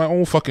 I have my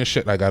own fucking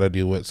shit I gotta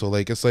deal with. So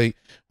like, it's like,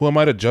 who am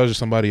I to judge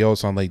somebody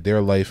else on like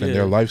their life and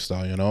their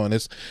lifestyle, you know? And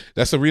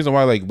that's the reason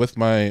why, like, with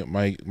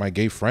my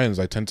gay friends,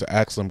 I tend to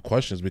ask them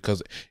questions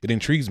because it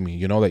intrigues me,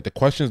 you know, like the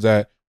questions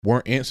that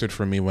weren't answered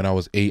for me when I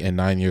was 8 and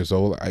 9 years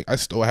old. I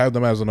still have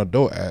them as an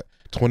adult at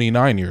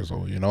 29 years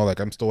old, you know, like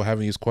I'm still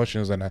having these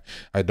questions and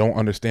I don't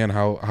understand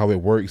how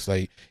it works.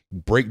 Like,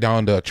 break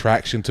down the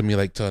attraction to me,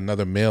 like to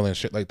another male and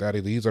shit like that.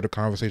 These are the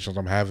conversations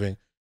I'm having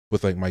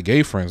with like my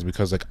gay friends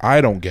because like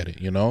I don't get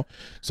it, you know?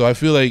 So I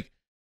feel like,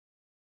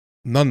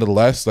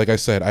 nonetheless, like I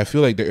said, I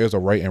feel like there is a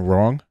right and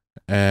wrong,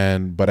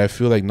 but I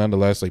feel like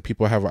nonetheless, like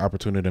people have an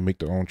opportunity to make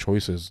their own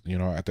choices, you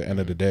know, at the end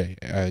of the day.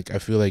 I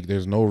feel like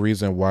there's no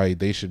reason why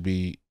they should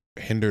be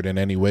hindered in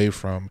any way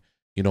from,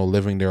 you know,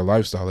 living their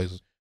lifestyle. Like,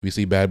 we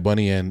see Bad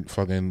Bunny and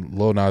fucking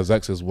Lil Nas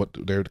X is what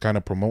they're kind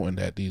of promoting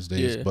that these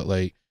days. But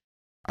like,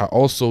 I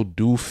also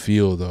do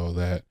feel though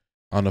that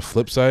on the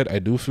flip side, I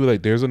do feel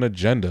like there's an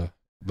agenda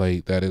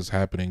like that is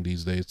happening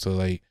these days to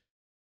like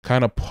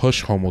kind of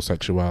push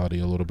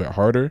homosexuality a little bit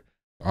harder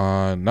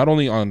on not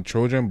only on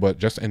children but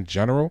just in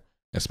general,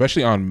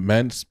 especially on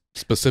men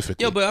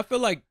specifically. Yeah, but I feel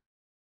like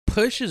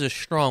push is a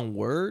strong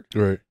word,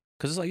 right?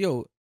 Because it's like,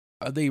 yo,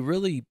 are they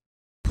really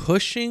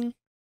pushing,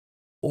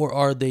 or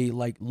are they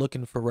like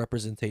looking for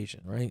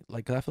representation, right?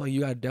 Like, I feel like you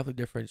gotta definitely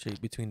differentiate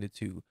between the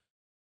two.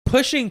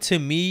 Pushing to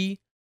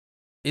me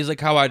is like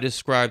how I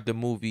described the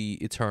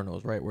movie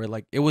Eternals, right? Where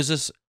like it was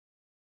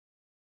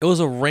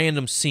a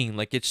random scene.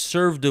 Like, it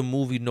served the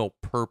movie no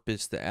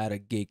purpose to add a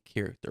gay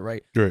character,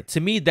 right? Right. To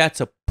me, that's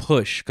a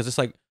push because it's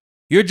like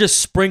you're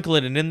just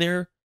sprinkling it in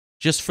there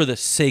just for the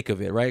sake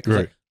of it, right? Right.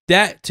 Like,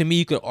 that to me,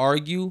 you could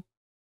argue,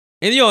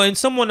 and you know, and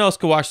someone else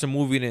could watch the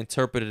movie and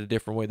interpret it a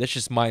different way. That's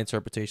just my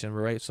interpretation,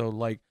 right? So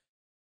like,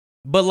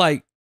 but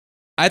like,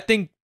 I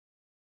think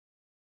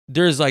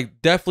there's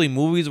like definitely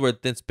movies where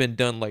it's been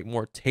done like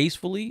more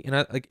tastefully, and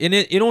I like, and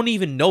it don't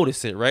even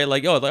notice it, right?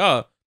 Like,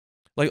 oh,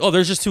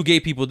 there's just two gay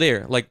people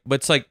there. Like, but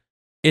it's like,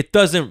 it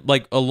doesn't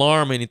like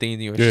alarm anything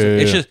in you.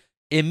 It's just,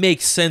 it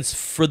makes sense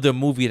for the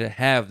movie to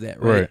have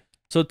that, right?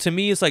 So to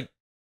me, it's like,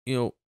 you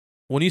know,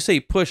 when you say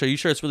push, are you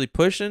sure it's really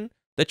pushing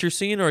that you're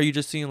seeing, or are you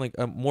just seeing like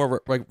a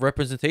more like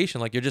representation?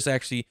 Like, you're just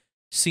actually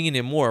seeing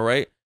it more,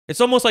 right? It's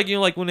almost like, you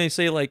know, like when they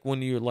say like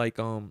when you're like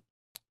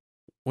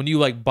when you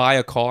like buy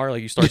a car,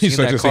 like you start seeing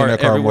that car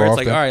everywhere. It's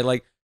like, all right,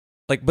 like,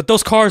 but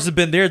those cars have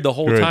been there the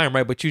whole time,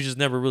 right? But you just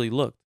never really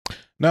looked.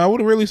 No, I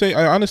wouldn't really say.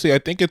 Honestly, I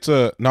think it's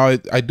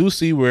I do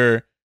see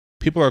where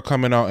people are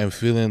coming out and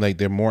feeling like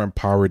they're more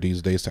empowered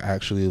these days to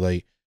actually,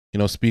 like, you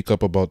know, speak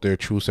up about their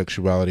true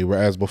sexuality.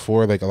 Whereas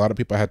before, like, a lot of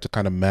people had to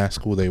kind of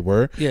mask who they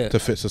were to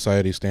fit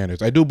society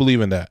standards. I do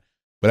believe in that,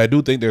 but I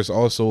do think there's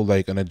also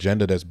like an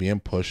agenda that's being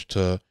pushed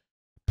to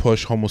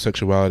push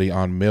homosexuality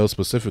on males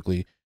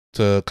specifically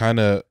to kind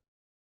of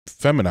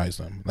feminize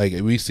them. Like,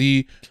 we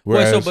see.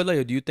 Whereas, wait, so but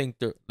like, do you think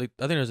they're like?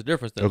 I think there's a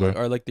difference there. Like,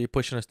 are like they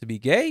pushing us to be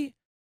gay?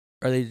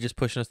 Or are they just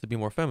pushing us to be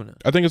more feminine?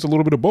 I think it's a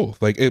little bit of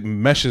both. Like, it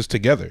meshes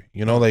together,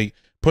 you know, like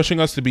pushing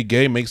us to be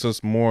gay makes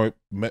us more,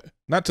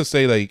 not to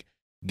say like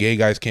gay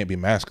guys can't be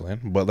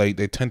masculine, but like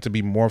they tend to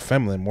be more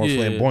feminine, more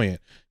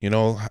flamboyant, you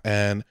know?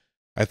 And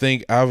I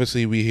think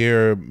obviously we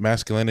hear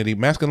masculinity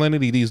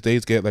these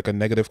days get like a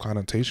negative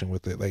connotation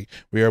with it. Like,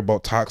 we hear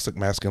about toxic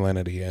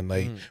masculinity and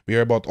like we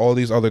hear about all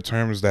these other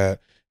terms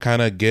that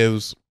kind of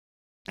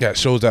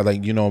shows that,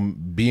 like, you know,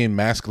 being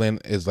masculine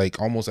is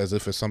like almost as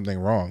if it's something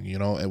wrong, you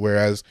know,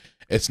 whereas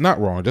it's not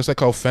wrong. Just like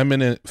how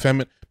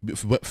feminism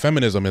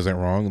isn't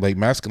wrong, like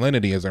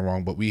masculinity isn't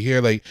wrong. But we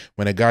hear like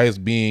when a guy is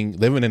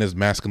living in his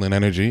masculine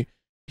energy,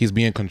 he's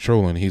being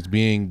controlling, he's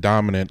being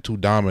too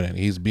dominant,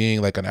 he's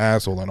being like an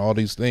asshole and all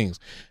these things.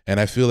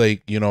 And I feel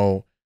like, you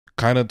know,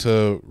 kind of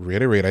to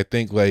reiterate, I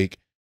think like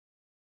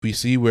we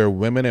see where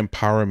women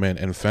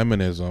empowerment and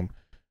feminism,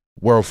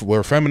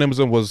 where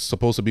feminism was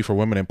supposed to be for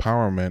women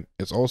empowerment,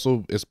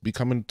 it's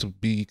becoming to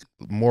be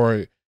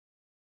more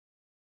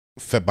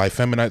by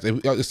feminized.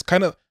 It's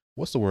kind of,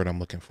 what's the word I'm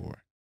looking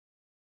for?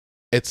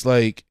 It's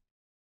like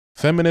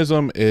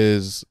feminism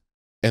is,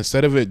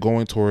 instead of it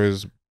going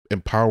towards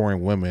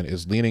empowering women,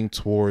 is leaning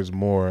towards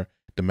more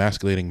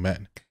demasculating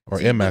men or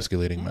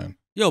emasculating men.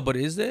 Yo, but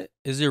is it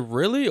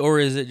really, or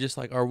is it just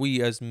like, are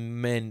we as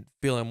men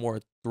feeling more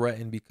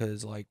threatened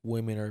because like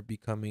women are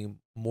becoming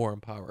more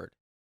empowered?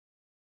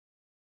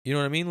 You know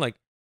what I mean? Like,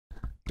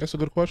 that's a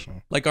good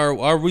question. Like,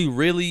 are we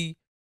really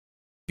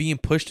being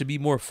pushed to be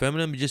more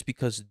feminine just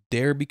because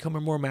they're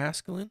becoming more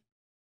masculine?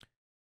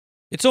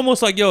 It's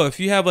almost like, yo, if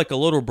you have like a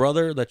little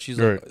brother that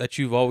that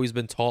you've always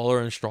been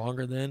taller and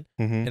stronger than,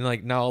 and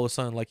like now all of a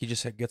sudden like he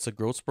just gets a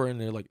growth spurt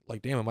and they're like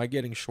damn, am I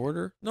getting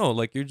shorter? No,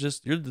 like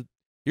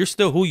you're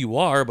still who you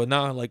are, but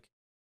now like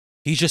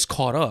he's just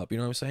caught up. You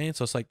know what I'm saying?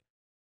 So it's like,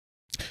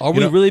 are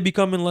we really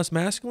becoming less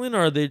masculine,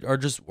 or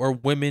are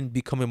women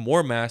becoming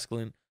more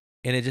masculine?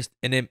 And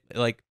it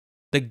like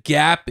the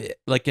gap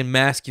like in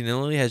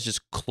masculinity has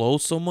just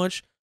closed so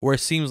much where it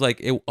seems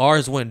like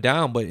ours went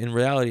down, but in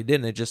reality it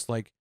didn't. It just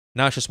like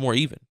now it's just more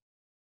even.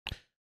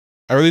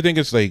 I really think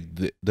it's like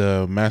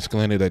the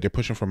masculinity that they're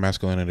pushing for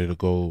masculinity to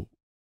go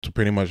to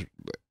pretty much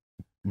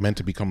meant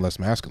to become less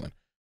masculine.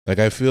 Like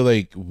I feel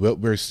like what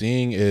we're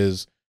seeing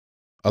is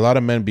a lot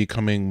of men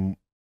becoming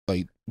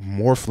like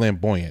more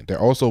flamboyant. They're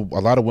also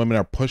a lot of women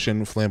are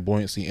pushing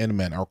flamboyancy in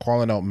men, are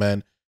calling out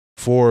men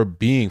for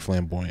being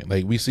flamboyant.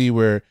 Like we see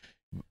where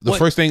the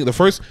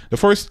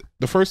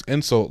first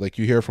insult like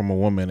you hear from a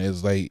woman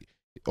is like,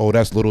 oh,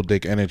 that's little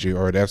dick energy,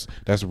 or that's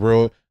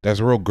real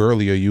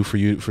girly of you for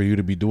you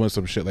to be doing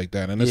some shit like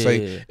that. And it's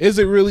is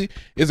it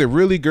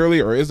really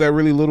girly, or is that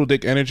really little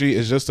dick energy?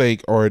 It's just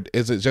like, or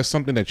is it just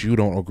something that you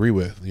don't agree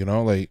with, you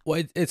know? Like,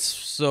 well,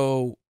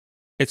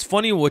 it's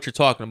funny what you're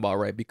talking about,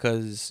 right?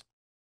 Because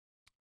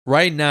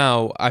right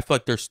now I feel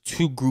like there's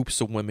two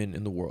groups of women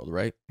in the world,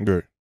 right?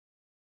 Right.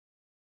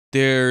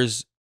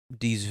 There's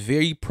these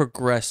very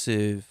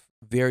progressive,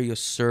 very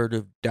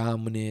assertive,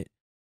 dominant,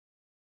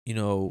 you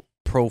know,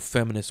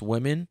 pro-feminist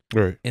women.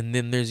 Right. And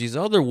then there's these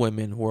other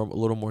women who are a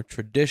little more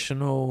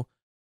traditional.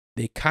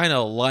 They kind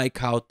of like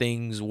how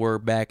things were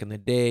back in the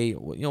day,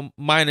 you know,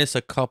 minus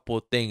a couple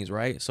of things,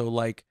 right? So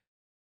like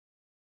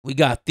we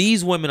got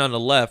these women on the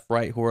left,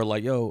 right, who are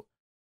like, yo,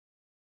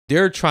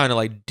 they're trying to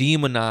like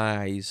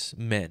demonize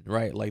men,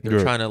 right? Like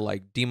they're trying to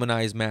like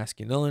demonize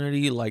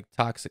masculinity, like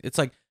toxic. It's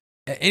like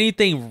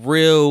anything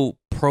real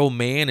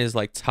pro-man is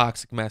like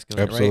toxic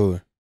masculinity, absolutely.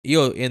 Right?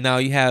 Yo, and now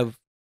you have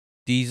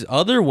these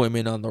other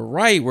women on the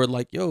right where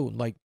like, yo,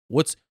 like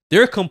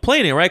they're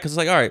complaining, right? Because it's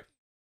like, all right,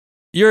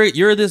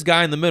 you're this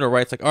guy in the middle,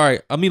 right? It's like, all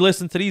right, let me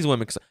listen to these women.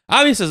 Because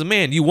obviously as a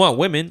man, you want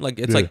women. Like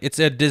it's like it's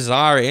a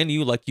desire in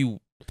you. Like you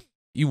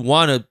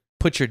want to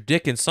put your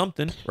dick in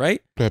something,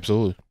 right?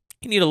 Absolutely.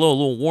 You need a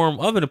little warm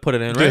oven to put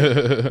it in,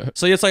 right?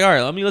 So it's like, all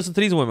right, let me listen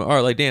to these women. All right,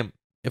 like, damn,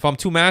 if I'm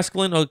too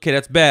masculine, okay,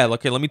 that's bad.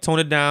 Okay, let me tone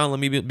it down.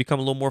 Let me become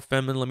a little more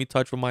feminine. Let me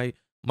touch with my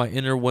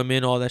inner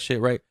women, all that shit,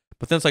 right?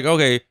 But then it's like,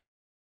 okay,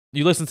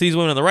 you listen to these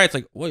women on the right, it's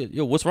like,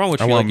 what's wrong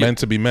with you? I want like, men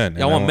to be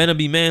men. I want men to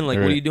be men. Like,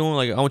 what are you doing?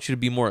 Like, I want you to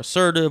be more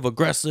assertive,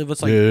 aggressive.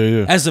 It's like,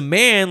 as a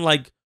man,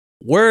 like,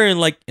 we're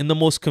in the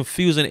most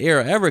confusing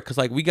era ever because,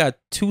 like, we got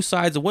two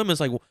sides of women.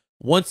 It's like,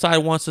 one side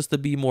wants us to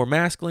be more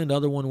masculine, the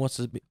other one wants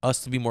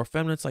us to be more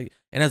feminine. It's like,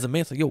 and as a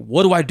man, it's like, yo,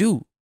 what do I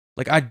do?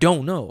 Like, I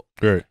don't know.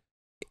 Right.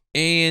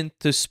 And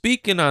to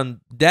speaking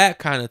on that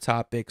kind of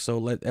topic, so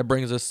that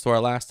brings us to our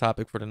last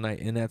topic for tonight,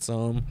 and that's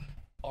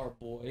our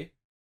boy,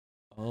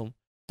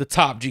 the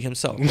top G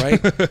himself,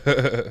 right?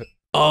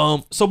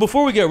 So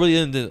before we get really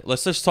into it,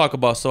 let's just talk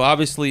about. So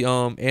obviously,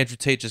 Andrew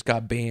Tate just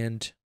got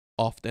banned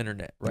off the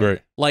internet, right?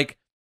 Right. Like,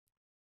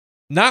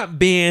 not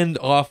banned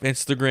off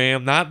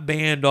Instagram, not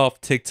banned off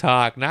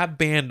TikTok, not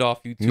banned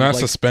off YouTube, not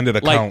suspended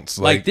accounts.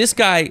 Like this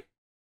guy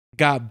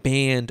got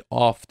banned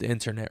off the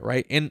internet,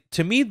 right? And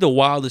to me, the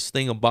wildest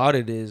thing about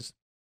it is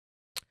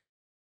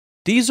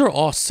these are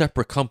all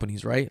separate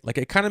companies, right? Like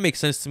it kind of makes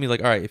sense to me.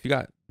 Like, all right, if you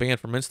got banned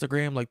from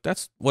Instagram, like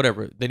that's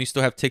whatever. Then you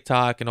still have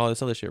TikTok and all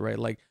this other shit, right?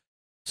 Like,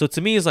 so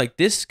to me, it's like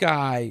this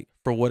guy,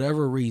 for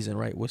whatever reason,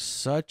 right, was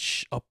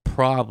such a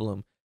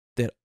problem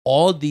that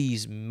all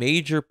these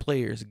major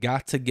players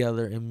got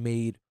together and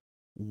made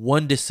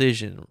one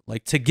decision,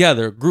 like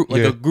together, a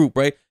group,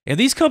 right? And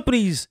these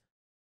companies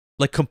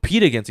like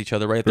compete against each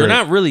other, right? They're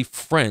not really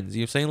friends.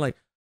 You know what I'm saying? Like,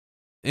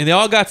 and they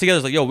all got together.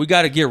 It's like, yo, we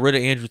got to get rid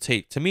of Andrew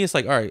Tate. To me, it's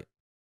like, all right,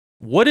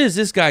 what is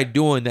this guy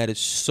doing that is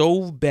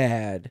so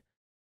bad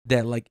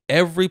that like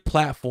every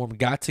platform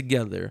got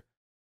together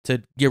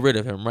to get rid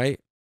of him, right?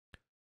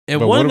 And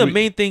but one of the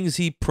main things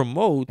he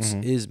promotes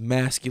is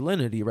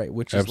masculinity, right?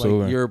 Which is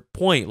like your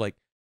point. Like,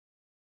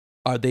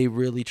 are they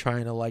really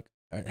trying to like,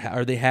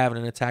 are they having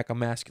an attack on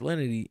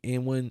masculinity?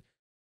 And when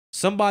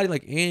somebody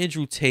like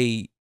Andrew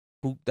Tate,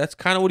 who that's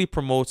kind of what he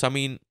promotes. I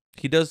mean,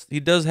 he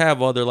does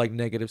have other like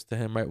negatives to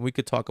him, right? We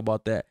could talk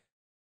about that.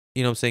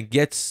 You know what I'm saying?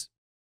 Gets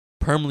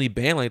permanently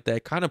banned like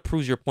that kind of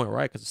proves your point,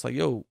 right? Because it's like,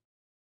 yo,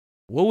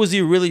 what was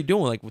he really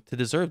doing like to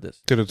deserve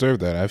this? To deserve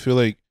that. I feel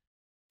like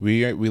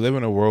we live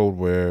in a world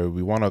where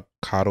we want to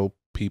coddle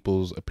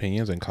people's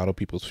opinions and coddle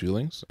people's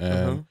feelings.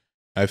 And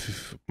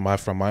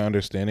from my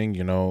understanding,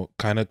 you know,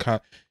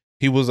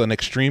 he was an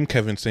extreme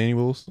Kevin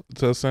Samuels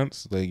to a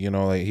sense. Like, you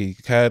know, like he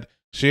had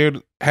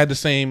the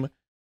same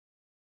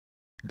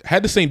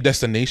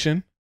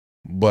destination,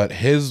 but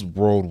his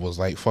road was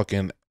like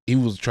fucking. He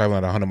was traveling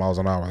at 100 miles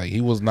an hour. Like he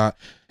was not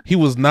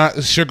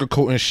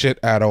sugarcoating shit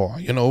at all.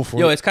 You know.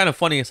 Yo, it's kind of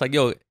funny. It's like,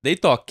 yo, they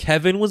thought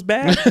Kevin was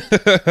bad.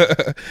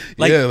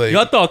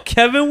 Y'all thought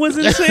Kevin was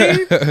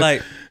insane.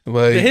 like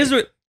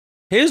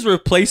his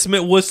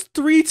replacement was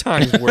 3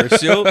 times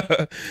worse.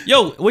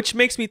 Yo, which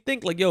makes me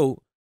think like,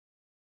 yo,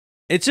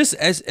 it's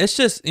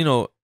just you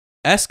know,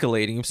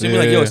 escalating. I'm saying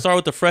like, yo, it started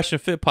with the Fresh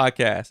and Fit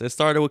podcast. It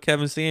started with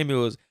Kevin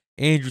Samuels,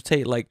 Andrew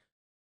Tate. Like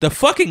the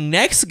fucking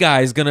next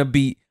guy is gonna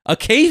be a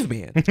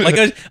caveman,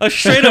 like a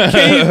straight up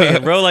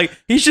caveman, bro. Like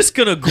he's just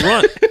gonna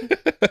grunt.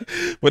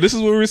 But this is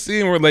what we're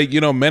seeing, where like,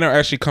 you know, men are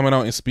actually coming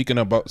out and speaking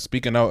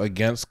out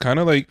against kind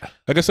of like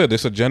I said,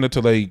 this agenda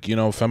to like, you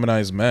know,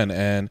 feminize men.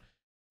 And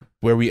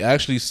where we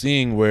actually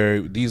seeing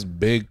where these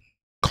big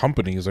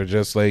companies are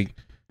just like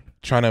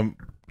trying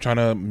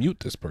to mute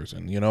this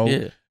person, you know?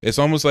 Yeah. It's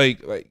almost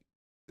like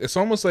it's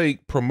almost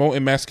like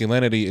promoting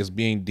masculinity is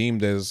being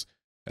deemed as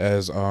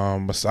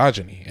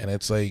misogyny. And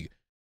it's like,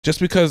 just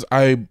because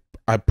I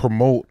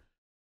promote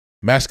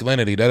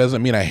masculinity, that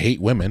doesn't mean I hate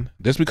women.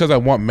 Just because I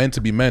want men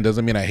to be men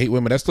doesn't mean I hate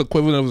women. That's the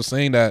equivalent of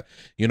saying that,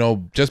 you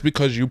know, just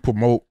because you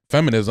promote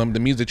feminism, that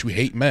means that you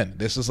hate men.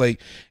 This is like,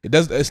 it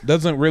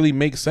doesn't really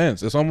make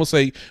sense. It's almost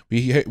like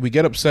we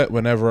get upset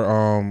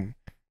whenever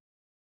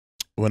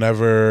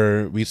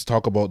we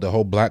talk about the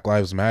whole Black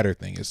Lives Matter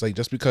thing. It's like,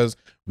 just because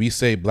we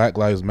say Black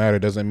Lives Matter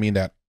doesn't mean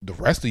that the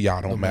rest of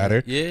y'all don't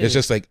matter. Yeah. It's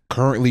just like,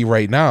 currently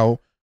right now,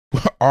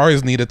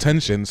 ours need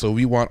attention, so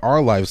we want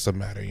our lives to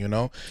matter, you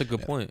know? That's a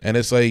good point. And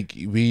it's like,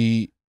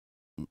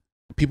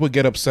 people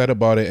get upset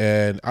about it,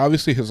 and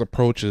obviously his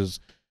approach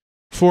is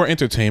for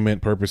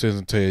entertainment purposes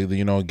and to,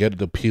 you know, get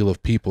the appeal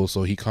of people,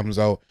 so he comes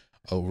out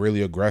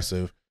really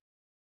aggressive.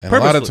 And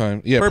Purposely. a lot of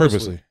times, yeah,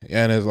 purposely.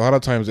 And a lot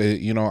of times,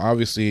 you know,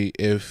 obviously,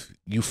 if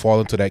you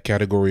fall into that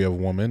category of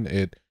woman,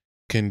 it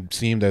can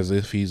seem as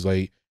if he's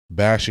like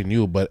bashing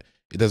you, but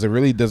it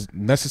doesn't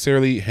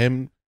necessarily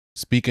him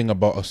speaking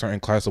about a certain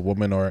class of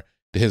woman or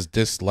his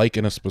dislike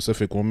in a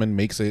specific woman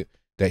makes it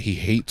that he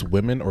hates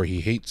women or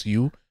he hates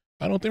you.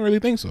 I don't really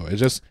think so. It's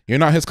just, you're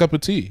not his cup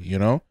of tea, you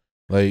know?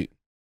 Like,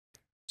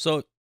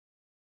 so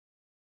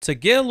to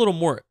get a little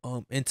more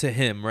into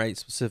him, right,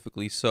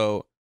 specifically.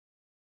 So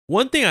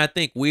one thing I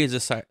think we as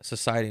a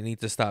society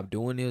need to stop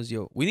doing is,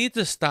 we need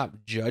to stop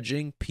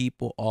judging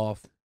people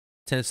off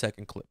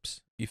 10-second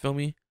clips. You feel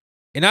me?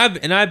 And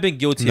I've been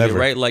guilty of it,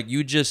 right? Like,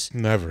 you just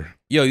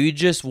you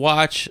just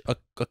watch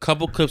a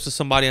couple clips of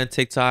somebody on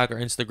TikTok or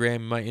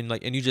Instagram,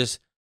 and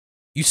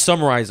you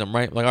summarize them,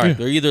 right? Like, all right,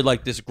 they're either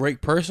like this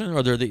great person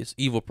or they're this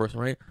evil person,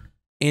 right?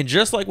 And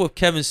just like with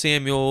Kevin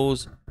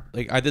Samuels,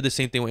 like, I did the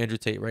same thing with Andrew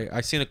Tate, right? I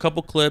seen a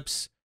couple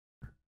clips,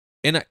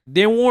 and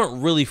they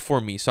weren't really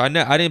for me, so I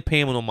didn't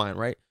pay him no mind,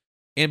 right?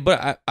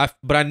 But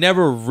I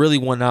never really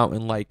went out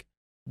and like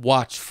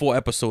watched full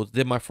episodes,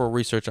 did my full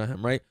research on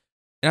him, right?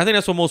 And I think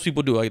that's what most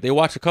people do. Like, they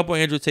watch a couple of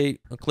Andrew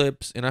Tate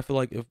clips, and I feel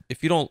like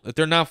if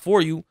they're not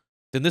for you,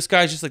 then this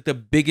guy's just like the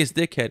biggest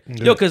dickhead.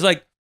 Yeah. Because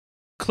like,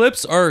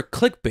 clips are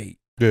clickbait.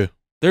 Yeah.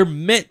 They're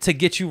meant to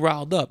get you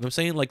riled up. You know what I'm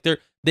saying, like,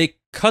 they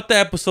cut the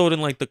episode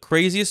in like the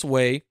craziest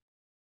way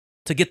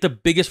to get the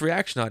biggest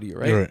reaction out of you,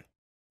 right?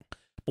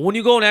 But when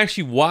you go and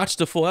actually watch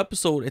the full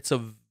episode, it's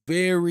a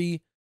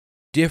very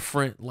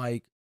different,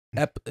 like,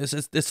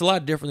 it's a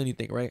lot different than you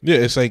think, right? Yeah,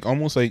 it's like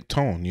almost like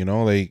tone, you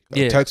know, like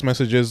text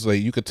messages.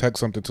 Like, you could text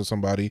something to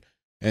somebody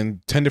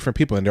and 10 different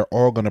people, and they're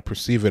all gonna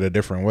perceive it a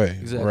different way.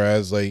 Exactly.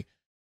 Whereas, like,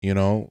 you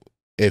know,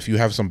 if you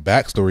have some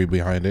backstory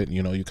behind it,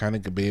 you know, you kind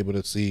of could be able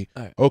to see,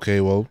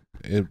 okay, well,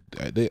 he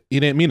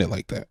didn't mean it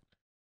like that.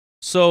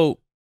 So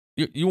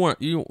you weren't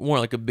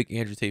like a big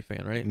Andrew Tate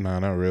fan, right? No,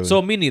 not really.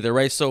 So me neither,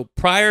 right? So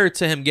prior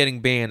to him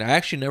getting banned, I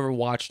actually never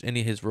watched any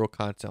of his real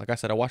content. Like I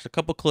said, I watched a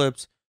couple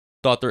clips,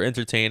 thought they're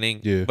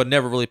entertaining, but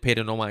never really paid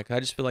it no mind. Cause I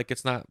just feel like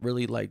it's not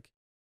really like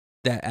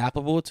that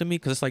applicable to me.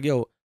 Cause it's like,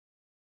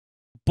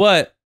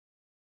 but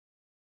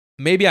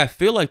maybe I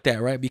feel like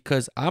that, right?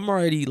 Because I'm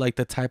already like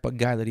the type of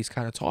guy that he's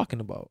kind of talking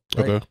about.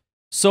 Right? Okay.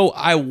 So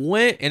I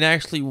went and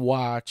actually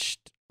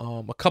watched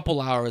a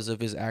couple hours of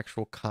his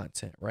actual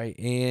content, right?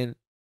 And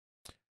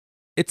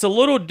it's a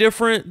little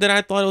different than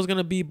I thought it was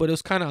gonna be, but it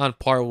was kind of on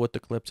par with the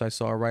clips I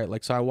saw, right?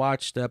 Like, so I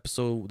watched the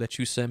episode that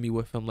you sent me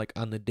with him, like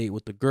on the date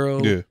with the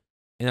girl. Yeah.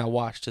 And I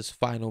watched his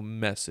final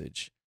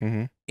message.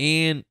 Mm-hmm.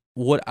 And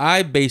what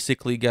I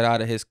basically got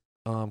out of his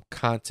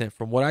content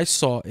from what I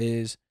saw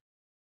is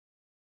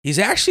he's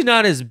actually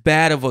not as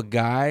bad of a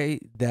guy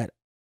that,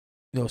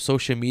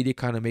 social media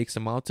kind of makes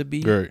him out to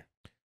be. Right.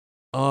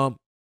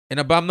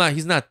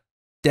 He's not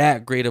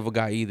that great of a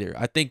guy either.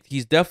 I think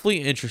he's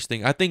definitely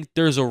interesting. I think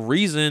there's a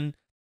reason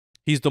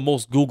he's the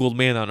most Googled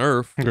man on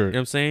earth. Right. You know what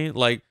I'm saying?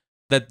 Like,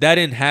 that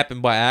didn't happen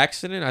by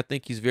accident. I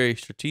think he's very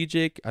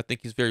strategic. I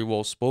think he's very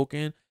well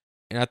spoken.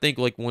 And I think,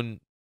 like, when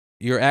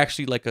you're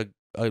actually like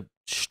a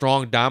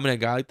strong,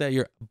 dominant guy like that,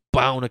 you're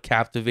bound to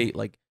captivate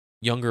like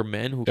younger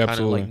men who kind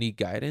of like need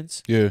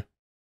guidance. Yeah.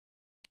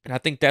 And I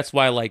think that's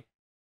why, like,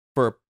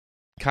 for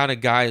kind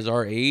of guys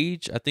our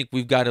age, I think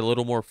we've got it a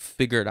little more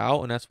figured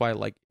out. And that's why,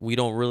 like, we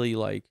don't really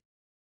like,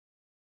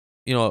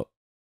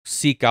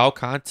 seek out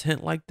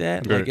content like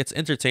that. Right. Like, it's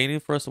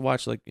entertaining for us to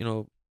watch, like,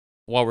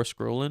 while we're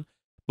scrolling.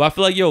 But I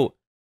feel like,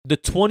 the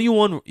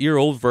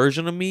 21-year-old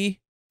version of me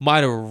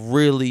might have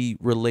really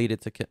related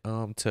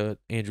to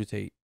Andrew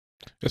Tate.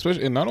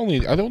 Especially, and not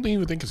only, I don't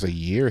even think it's a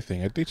year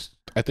thing. I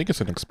think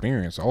it's an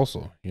experience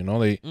also. You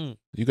can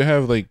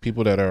have like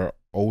people that are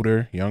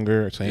older,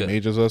 younger, same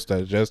age as us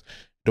that just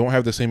don't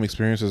have the same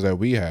experiences that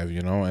we have,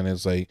 and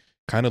it's like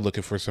kind of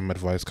looking for some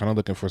advice, kind of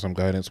looking for some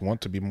guidance,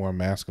 want to be more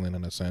masculine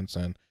in a sense,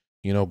 and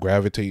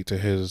gravitate to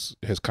his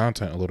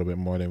content a little bit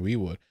more than we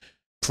would.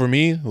 For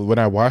me, when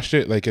I watched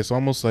it, like, it's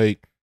almost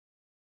like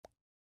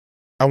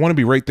I want to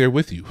be right there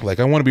with you. Like,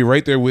 I want to be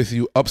right there with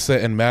you,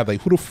 upset and mad.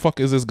 Like, who the fuck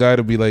is this guy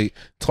to be like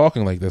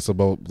talking like this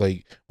about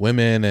like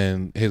women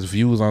and his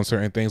views on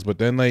certain things? But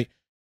then like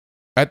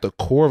at the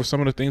core of some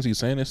of the things he's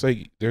saying, it's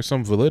like there's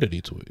some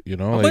validity to it, you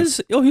know? Like,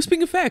 he's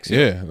speaking facts.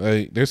 Yeah,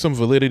 like there's some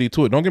validity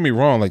to it. Don't get me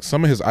wrong. Like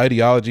some of his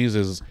ideologies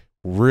is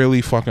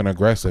really fucking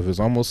aggressive. It's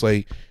almost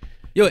like,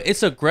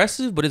 it's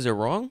aggressive, but is it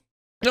wrong?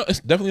 No,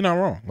 it's definitely not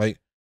wrong. Like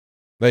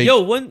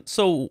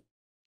so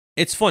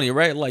it's funny,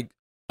 right? Like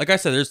I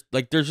said,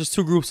 there's just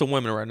two groups of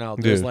women right now.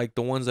 There's like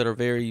the ones that are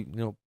very,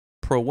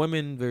 pro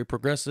women, very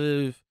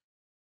progressive,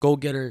 go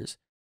getters.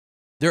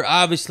 They're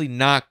obviously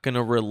not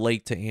gonna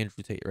relate to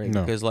Andrew Tate, right?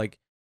 No. Because like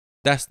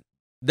that's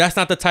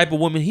not the type of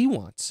woman he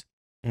wants.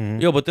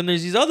 Mm-hmm. But then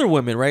there's these other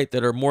women, right,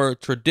 that are more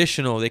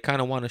traditional. They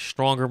kind of want a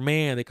stronger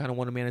man. They kind of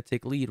want a man to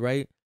take lead,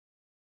 right?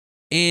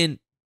 And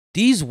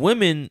these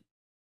women,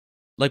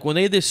 like when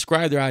they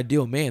describe their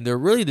ideal man, they're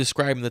really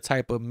describing the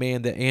type of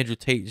man that Andrew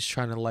Tate is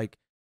trying to like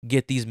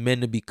get these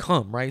men to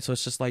become, right? So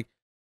it's just like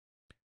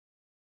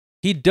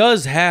he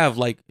does have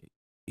like,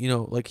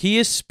 like he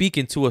is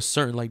speaking to a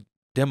certain like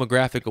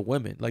demographic of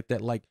women like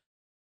that, like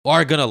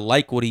are gonna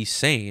like what he's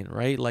saying,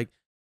 right? Like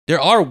there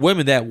are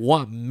women that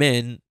want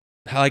men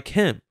like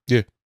him.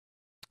 Yeah.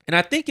 And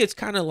I think it's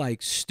kind of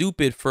like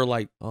stupid for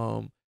like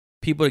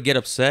people to get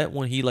upset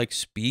when he like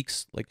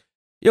speaks. Like,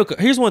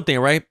 here's one thing,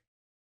 right?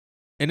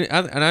 And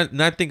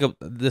I think of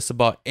this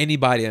about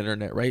anybody on the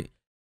internet, right?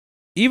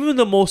 Even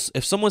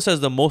if someone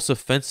says the most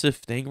offensive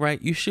thing,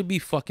 right, you should be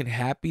fucking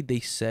happy they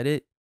said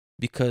it,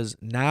 because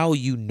now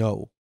you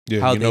know.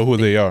 Yeah, how you know who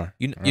they are.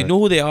 You know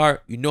who they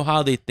are. You know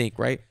how they think,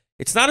 right?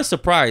 It's not a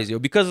surprise,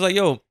 because like,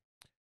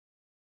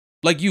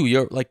 like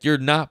you're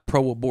not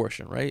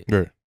pro-abortion, right?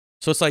 Right.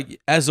 So it's like,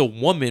 as a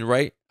woman,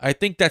 right? I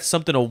think that's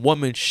something a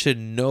woman should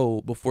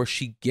know before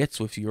she gets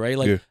with you, right?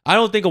 Like, I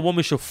don't think a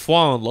woman should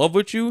fall in love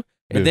with you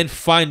and then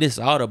find this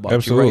out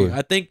about you, right?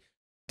 I think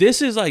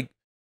this is like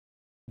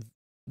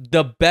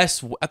the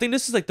best. I think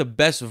this is like the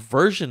best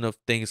version of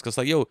things, because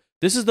like,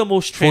 this is the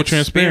most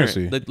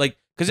transparency. Like,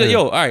 because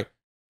all right,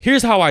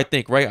 here's how I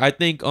think, right? I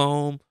think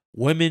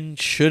women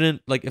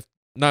shouldn't, like, if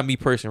not me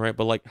personally, right,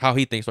 but like how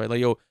he thinks, right?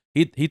 Like,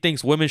 he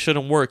thinks women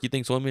shouldn't work. He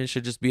thinks women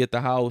should just be at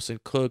the house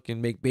and cook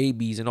and make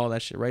babies and all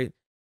that shit, right?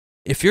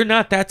 If you're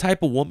not that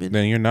type of woman,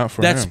 then you're not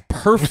for that's him.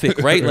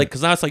 perfect, right? Like,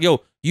 because now it's like,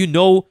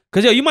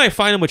 because you might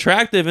find them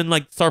attractive and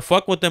like start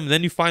fuck with them, and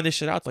then you find this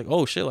shit out. It's like,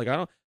 oh shit, like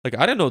I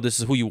didn't know this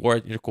is who you were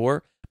at your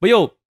core. But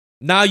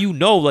now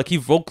like he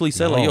vocally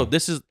said, like,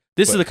 this is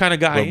the kind of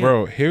guy. But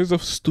bro, here's the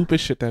stupid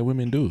shit that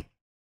women do.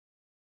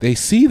 They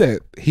see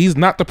that he's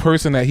not the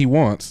person that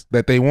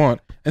they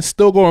want, and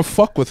still go and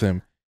fuck with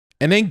him.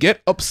 And then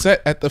get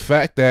upset at the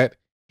fact that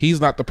he's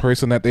not the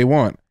person that they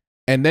want.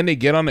 And then they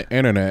get on the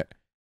internet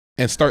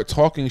and start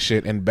talking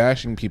shit and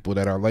bashing people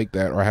that are like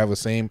that or have the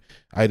same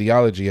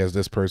ideology as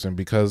this person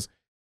because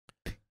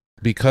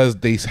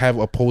they have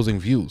opposing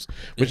views.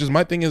 Which is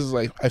my thing is,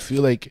 like, I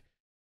feel like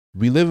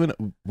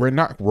we're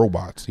not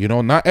robots,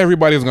 not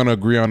everybody's going to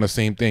agree on the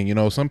same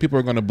thing. Some people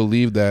are going to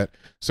believe that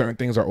certain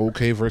things are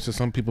okay versus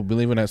some people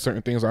believing that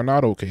certain things are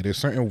not okay. There's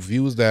certain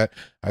views that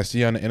I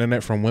see on the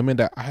internet from women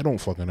that I don't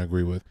fucking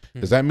agree with.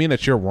 Does that mean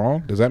that you're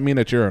wrong? Does that mean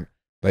that you're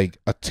like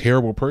a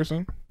terrible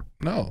person?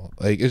 No,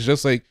 like, it's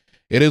just like,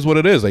 it is what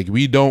it is. Like,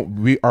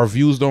 our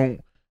views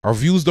don't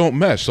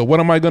mesh. So what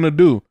am I going to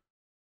do?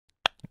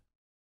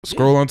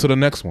 Scroll on to the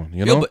next one,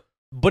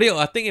 But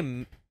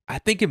I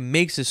think it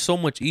makes it so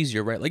much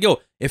easier, right? Like,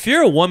 if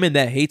you're a woman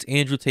that hates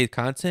Andrew Tate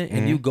content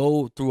and you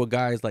go through a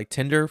guy's like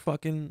Tinder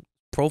fucking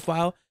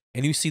profile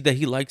and you see that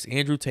he likes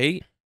Andrew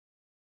Tate,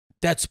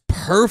 that's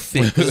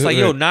perfect. It's like,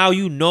 now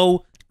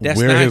that's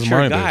where not his your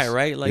mind guy, is.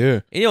 right? Like,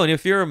 yeah. And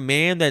if you're a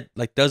man that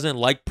like doesn't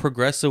like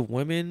progressive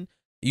women,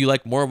 you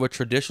like more of a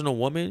traditional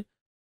woman,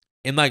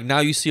 and like now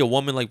you see a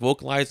woman like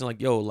vocalizing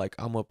like, like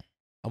I'm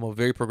a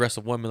very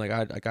progressive woman. Like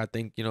I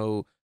think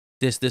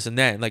this and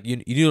that, and like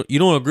you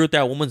don't agree with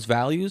that woman's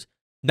values.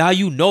 Now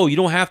you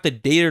don't have to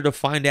date her to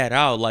find that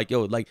out. Like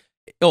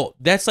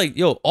that's like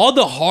all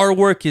the hard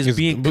work is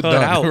being cut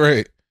out,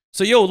 right?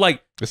 So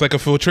like it's like a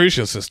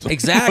filtration system.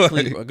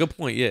 Exactly. A good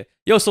point.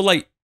 Yeah. So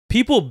like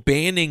people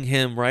banning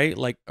him, right?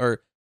 Like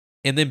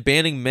and then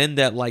banning men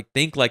that like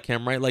think like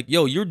him, right? Like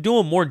you're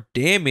doing more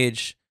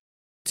damage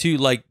to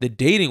like the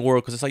dating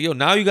world, because it's like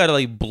now you gotta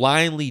like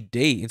blindly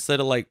date instead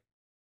of like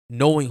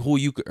knowing who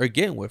you are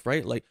getting with,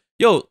 right? Like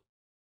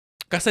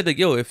I said, like,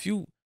 if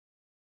you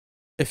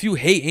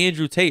hate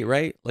Andrew Tate,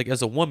 right, like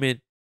as a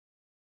woman,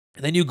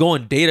 and then you go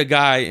and date a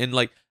guy, and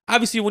like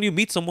obviously when you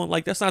meet someone,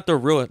 like that's not the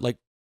real, like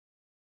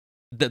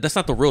that's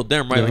not the real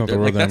them, right?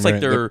 Like, that's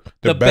like their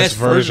the best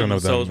version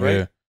of themselves, right?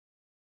 Yeah.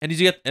 And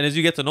as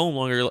you get to know them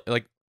longer,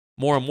 like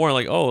more and more,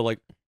 like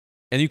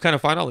and you kind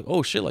of find out like,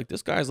 oh shit, like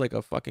this guy's like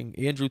a fucking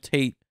Andrew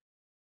Tate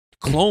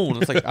clone.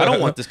 It's like, I don't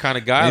want this kind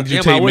of guy.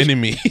 Andrew Tate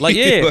mini-me. Like,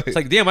 it's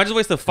like, damn, I just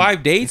wasted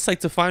 5 dates like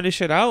to find this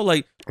shit out.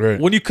 Like,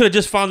 when you could have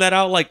just found that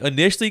out like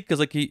initially, because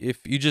like if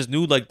you just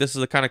knew like this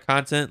is the kind of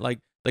content like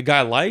the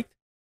guy liked,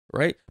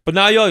 right? But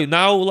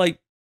now like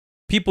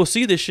people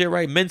see this shit,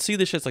 right? Men see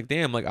this shit. It's like,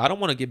 damn, like I don't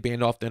want to get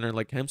banned off the internet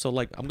like him. So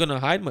like I'm gonna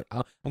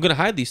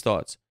hide these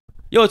thoughts.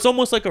 Yo, it's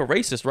almost like a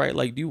racist, right?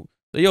 Like do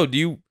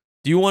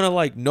you want to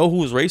like know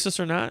who's racist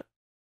or not?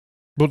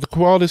 But the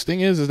wildest thing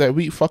is that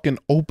we fucking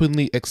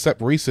openly accept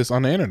racists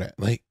on the internet.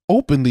 Like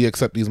openly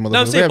accept these motherfuckers.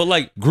 No, I'm saying, but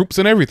like groups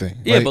and everything.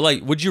 Yeah, like, but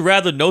like, would you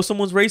rather know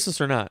someone's racist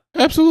or not?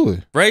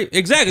 Absolutely. Right?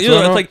 Exactly. So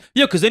It's like,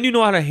 because then you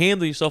know how to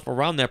handle yourself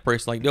around that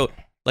person. Like,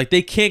 like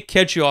they can't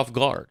catch you off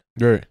guard.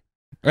 Right.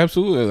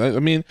 Absolutely. I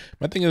mean,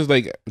 my thing is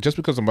like, just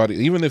because somebody,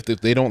 even if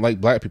they don't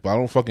like black people, I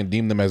don't fucking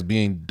deem them as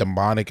being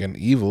demonic and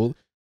evil.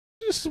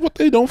 This is what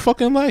they don't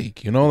fucking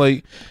like, you know.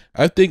 Like,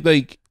 I think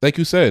like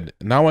you said,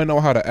 now I know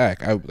how to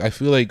act. I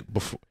feel like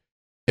before,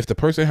 if the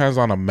person has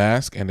on a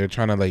mask and they're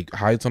trying to like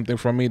hide something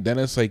from me, then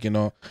it's like, you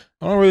know,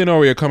 I don't really know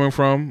where you're coming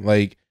from.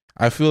 Like,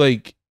 I feel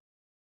like,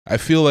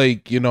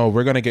 you know,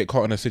 we're gonna get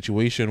caught in a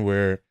situation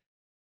where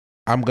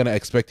I'm gonna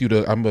expect you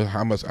to,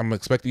 I'm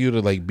expecting you to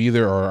like be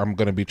there, or I'm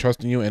gonna be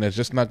trusting you, and it's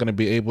just not gonna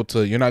be able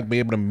to. You're not gonna be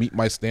able to meet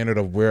my standard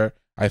of where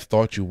I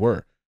thought you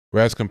were.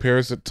 Whereas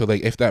comparison to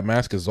like if that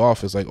mask is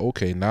off, it's like,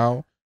 okay,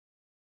 now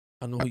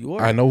I know who you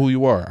are. I know who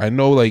you are. I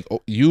know like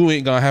you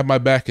ain't gonna have my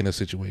back in this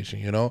situation.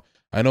 You know,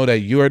 I know that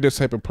you are this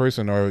type of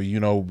person, or you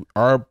know,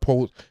 our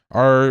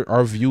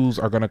views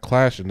are gonna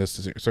clash in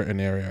this certain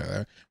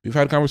area. We've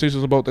had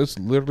conversations about this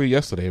literally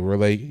yesterday. Where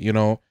like, you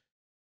know,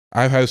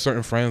 I've had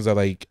certain friends that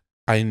like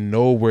I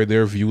know where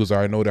their views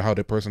are. I know how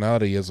their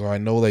personality is. So I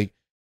know like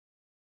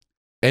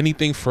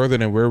anything further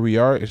than where we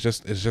are, it's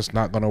just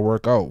not gonna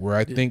work out. Where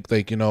I think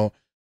like, you know,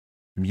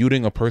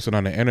 muting a person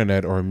on the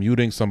internet or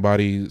muting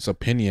somebody's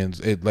opinions,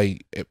 it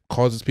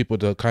causes people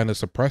to kind of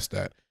suppress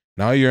that.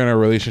 Now you're in a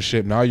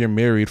relationship, now you're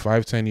married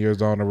 5-10 years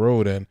down the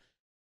road, and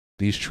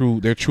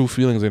their true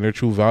feelings and their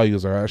true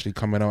values are actually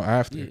coming out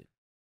after. Yeah.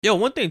 Yo,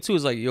 one thing too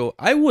is like, yo,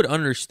 I would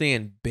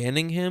understand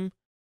banning him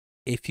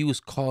if he was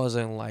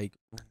causing like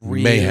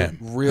mayhem,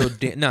 real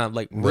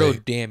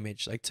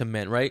damage like to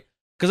men, right?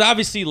 Because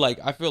obviously, like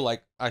I feel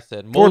like I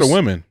said, or to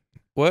women.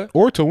 What?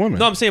 Or to women.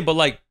 No, I'm saying, but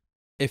like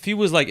if he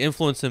was like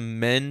influencing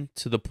men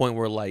to the point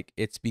where like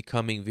it's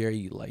becoming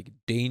very like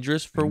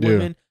dangerous for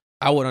women,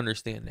 I would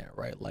understand that,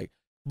 right? Like,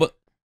 but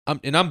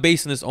I'm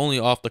basing this only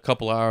off the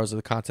couple of hours of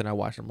the content I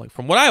watched. I'm like,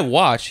 from what I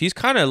watched, he's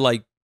kind of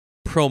like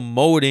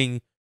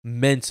promoting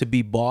men to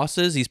be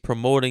bosses. He's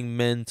promoting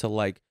men to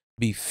like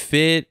be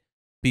fit,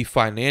 be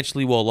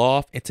financially well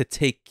off, and to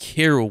take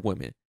care of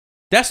women.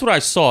 That's what I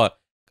saw.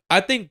 I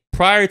think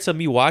prior to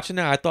me watching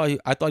that, I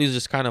thought he was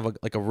just kind of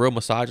like a real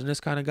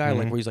misogynist kind of guy,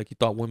 like where he's like he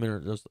thought women are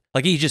just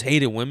like he just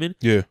hated women.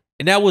 Yeah,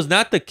 and that was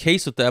not the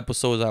case with the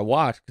episodes I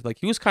watched. Cause like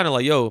he was kind of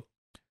like, yo,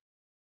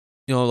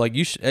 you know, like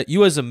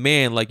you as a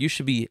man, like you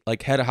should be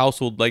like head of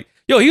household. Like,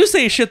 yo, he was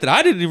saying shit that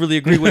I didn't really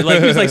agree with.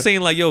 Like he was like saying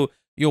like, yo,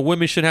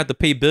 women shouldn't have to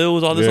pay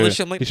bills, all this other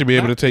shit. I'm like, you should be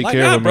able to take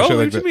care of them. Bro, and shit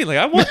what like you that. mean?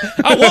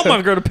 Like I want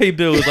my girl to pay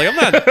bills. Like I'm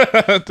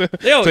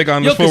not take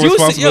on this full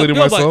responsibility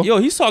myself. Yo,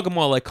 he's talking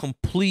about like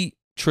complete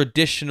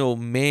traditional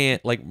man,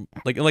 like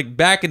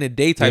back in the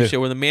day type shit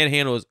where the man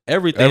handles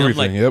everything. I'm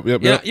like,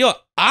 yep. Yo,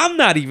 I'm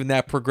not even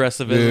that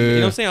progressive. You know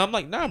what I'm saying? I'm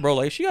like, nah, bro.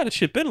 Like she got to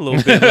chip in a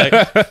little bit.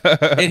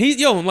 Like,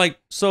 and I'm like,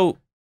 so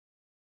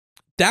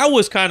that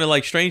was kind of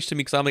like strange to me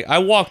because I'm like, I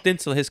walked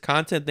into his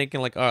content thinking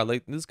like, all right,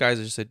 like this guy's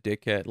just a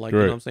dickhead. Like, you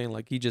know what I'm saying?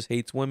 Like he just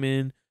hates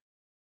women.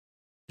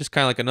 Just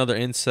kind of like another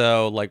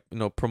incel, like, you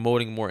know,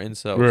 promoting more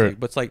incels. Right. Like,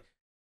 but it's like,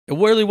 it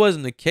really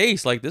wasn't the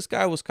case. Like this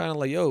guy was kind of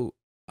like, yo,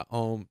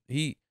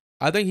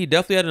 I think he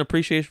definitely had an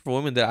appreciation for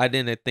women that I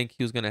didn't think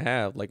he was gonna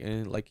have. Like,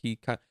 and like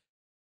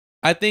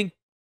I think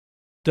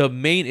the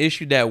main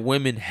issue that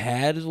women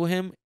had with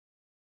him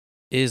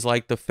is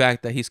like the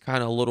fact that he's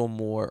kind of a little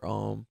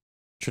more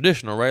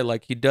traditional, right?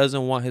 Like he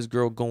doesn't want his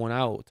girl going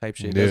out type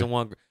shit. He doesn't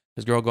want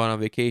his girl going on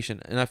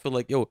vacation. And I feel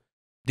like, yo,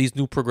 these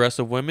new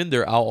progressive women,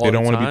 they're out all the time. They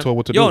don't want to be told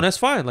what to do. Yo, and that's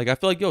fine. Like I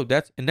feel like, yo,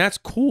 that's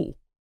cool.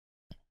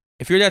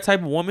 If you're that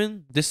type of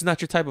woman, this is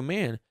not your type of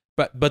man.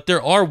 But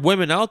there are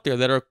women out there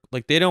that are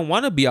like they don't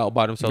want to be out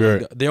by themselves.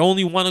 Right. Like, they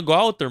only want to go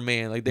out with their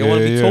man. Like they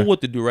want to be told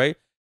what to do, right?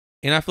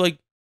 And I feel like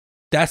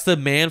that's the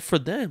man for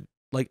them.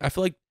 Like I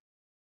feel like,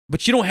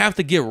 but you don't have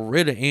to get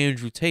rid of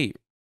Andrew Tate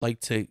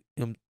like to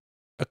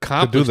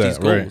accomplish these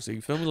goals. Right.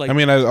 You feel me? Like I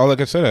mean, all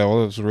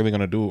it's really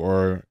gonna do,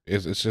 or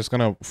it's just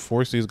gonna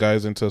force these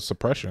guys into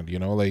suppression. You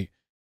know, like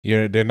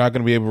they're not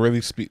gonna be able to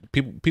really speak.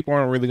 People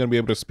aren't really gonna be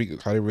able to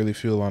speak how they really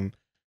feel on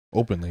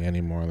openly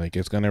anymore. Like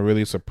it's gonna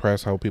really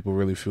suppress how people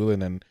really feel,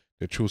 and then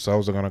their true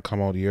selves are gonna come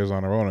out years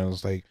on their own, and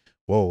it's like,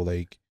 whoa,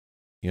 like,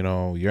 you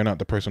know, you're not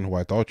the person who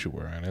I thought you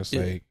were. And it's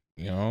like,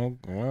 you know,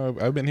 well,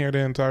 I've been here the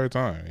entire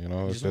time, you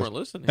know. You just weren't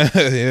listening.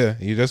 Yeah,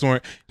 you just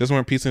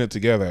weren't piecing it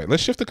together.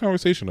 Let's shift the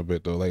conversation a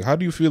bit though. Like, how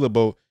do you feel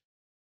about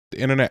the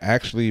internet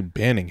actually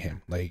banning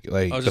him? Like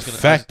the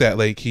fact that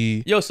like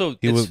they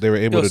were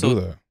able to do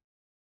that.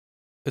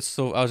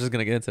 I was just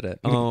gonna get into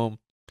that.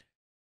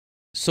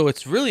 So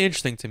it's really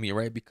interesting to me,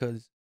 right?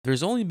 Because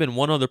there's only been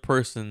one other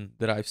person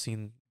that I've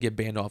seen get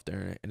banned off the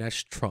internet, and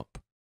that's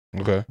Trump.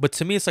 Okay. But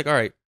to me, it's like, all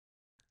right,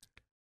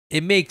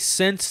 it makes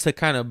sense to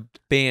kind of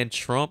ban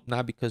Trump,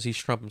 not because he's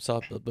Trump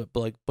himself,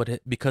 but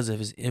because of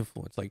his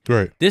influence. Like,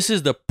 Right. this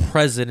is the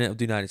president of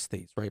the United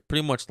States, right?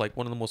 Pretty much like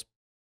one of the most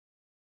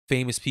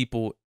famous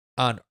people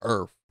on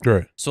earth.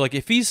 Right. So like,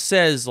 if he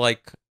says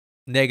like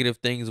negative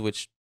things,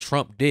 which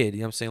Trump did,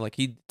 you know what I'm saying? Like,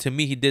 to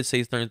me, he did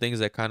say certain things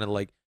that kind of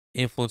like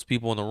influence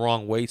people in the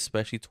wrong way,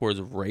 especially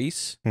towards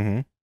race.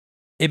 Mm-hmm.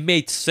 It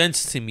made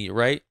sense to me,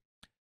 right?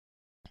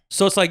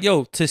 So it's like,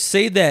 yo, to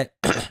say that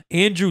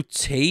Andrew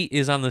Tate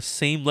is on the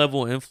same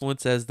level of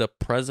influence as the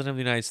president of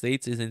the United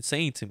States is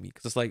insane to me.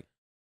 Because it's like,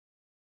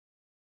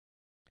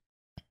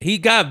 he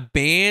got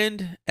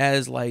banned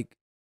as like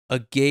a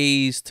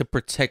gaze to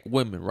protect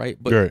women, right?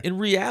 But in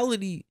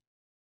reality,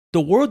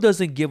 the world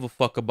doesn't give a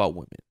fuck about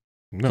women.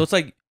 No. So it's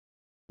like,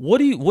 what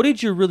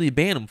did you really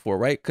ban him for,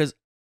 right? Because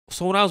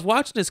so when I was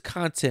watching this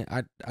content,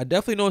 I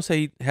definitely noticed that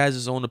he has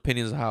his own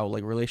opinions of how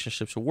like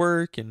relationships should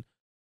work and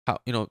how,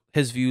 you know,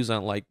 his views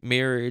on like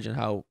marriage and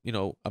how, you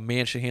know, a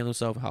man should handle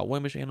himself and how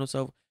women should handle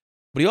themselves.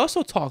 But he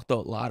also talked a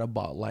lot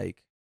about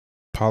like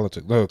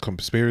politics,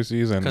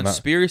 conspiracies and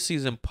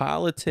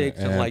politics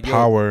and like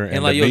power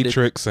and like, the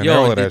Matrix and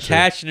all of that shit.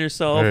 Detaching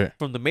yourself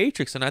from the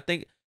Matrix. And I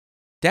think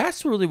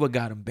that's really what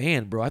got him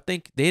banned, bro. I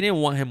think they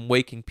didn't want him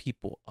waking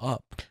people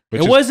up.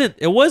 It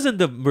wasn't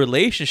the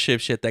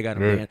relationship shit that got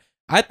him banned.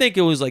 I think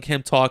it was like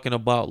him talking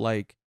about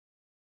like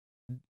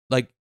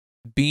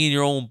being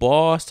your own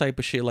boss type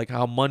of shit, like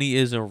how money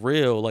isn't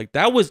real. Like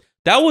that was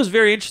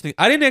very interesting.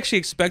 I didn't actually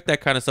expect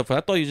that kind of stuff. I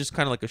thought he was just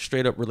kind of like a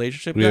straight up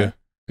relationship guy.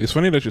 It's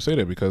funny that you say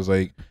that because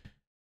like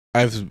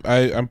I've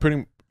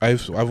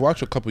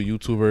watched a couple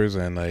YouTubers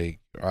and like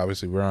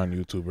obviously we were on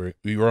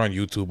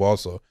YouTube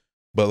also,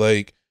 but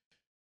like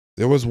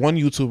there was one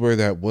YouTuber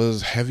that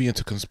was heavy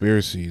into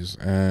conspiracies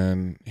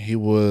and he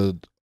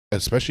would,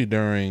 especially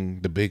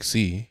during the Big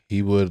C,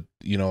 he would,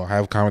 you know,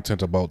 have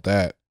content about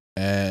that,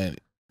 and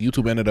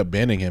YouTube ended up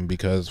banning him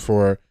because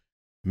for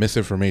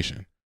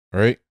misinformation,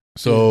 right?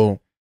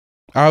 So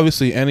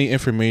obviously any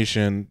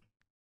information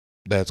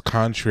that's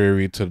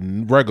contrary to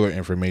regular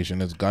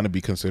information is gonna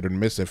be considered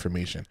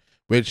misinformation,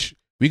 which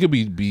we could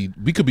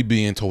be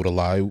being told a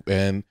lie,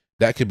 and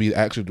that could be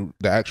the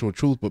actual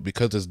truth, but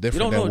because it's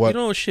different than what we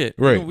don't know shit,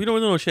 right? We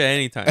don't know shit at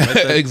any time.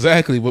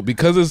 Exactly, but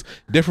because it's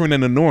different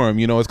than the norm,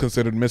 you know, it's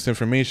considered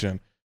misinformation.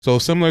 So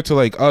similar to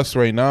like us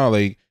right now,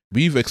 like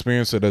we've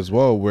experienced it as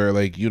well, where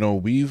like, you know,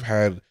 we've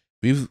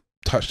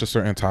touched a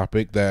certain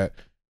topic that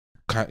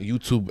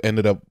YouTube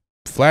ended up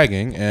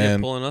flagging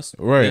and pulling us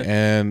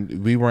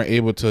and we weren't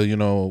able to, you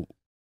know,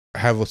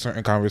 have a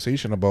certain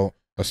conversation about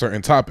a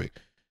certain topic.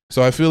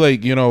 So I feel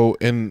like, you know,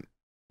 and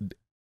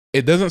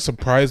it doesn't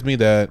surprise me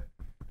that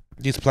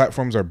these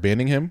platforms are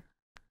banning him.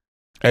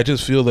 I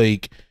just feel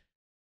like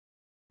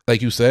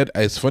you said,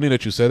 it's funny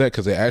that you said that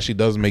because it actually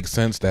does make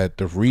sense that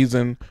the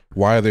reason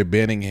why they're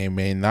banning him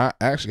may not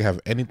actually have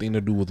anything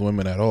to do with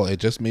women at all. It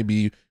just may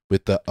be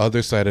with the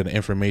other side of the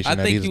information.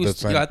 I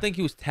think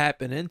he was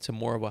tapping into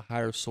more of a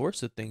higher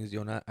source of things,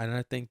 and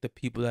I think the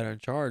people that are in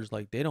charge,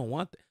 like, they don't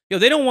want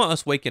they don't want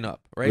us waking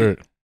up, right?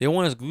 They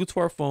want us glued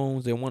to our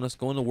phones. They want us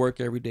going to work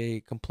every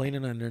day,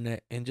 complaining on the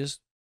internet, and just,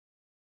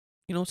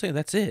 you know what I'm saying?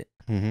 That's it.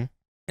 Mm-hmm.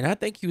 And I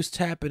think he was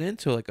tapping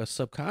into like a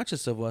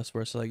subconscious of us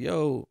where it's like,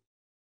 yo,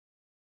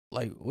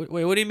 like,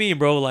 wait, what do you mean,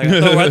 bro? Like,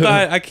 I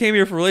thought I came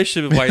here for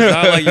relationship advice.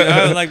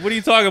 Like, what are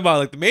you talking about?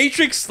 Like the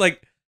Matrix?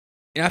 Like,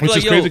 and I feel which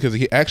like, is crazy because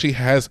he actually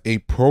has a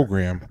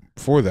program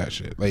for that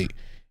shit, like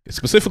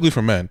specifically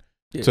for men,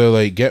 to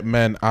like get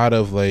men out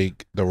of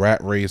like the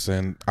rat race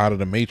and out of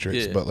the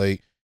Matrix. But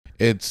like,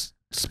 it's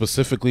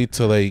specifically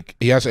to like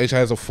he has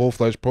a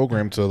full-fledged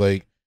program to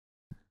like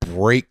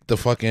break the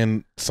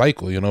fucking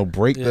cycle, you know,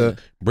 break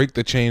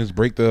the chains,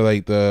 break the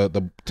like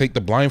the take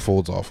the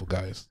blindfolds off of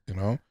guys, you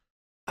know.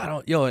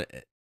 Like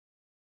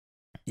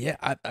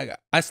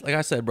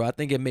I said, bro, I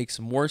think it makes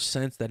more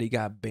sense that he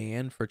got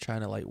banned for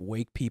trying to like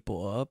wake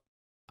people up,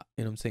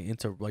 you know what I'm saying,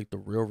 into like the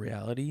real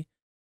reality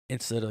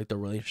instead of like the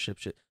relationship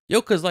shit.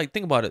 Cause like,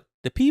 think about it,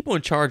 the people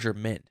in charge are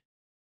men,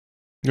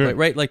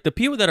 right? Like the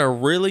people that are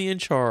really in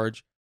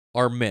charge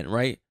are men,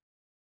 right?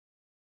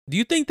 Do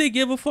you think they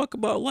give a fuck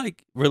about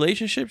like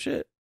relationship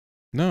shit?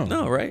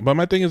 No, right? But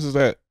my thing is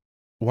that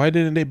why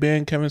didn't they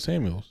ban Kevin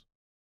Samuels?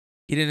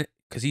 He didn't,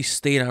 because he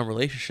stayed on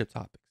relationship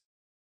topics.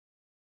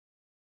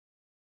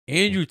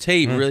 Andrew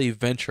Tate really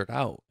ventured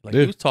out. Like,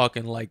 he was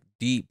talking like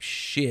deep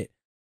shit.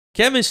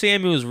 Kevin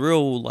Samuels'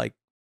 real like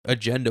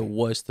agenda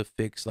was to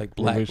fix like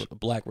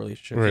black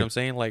relationships. You know what I'm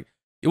saying? Like,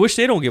 which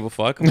they don't give a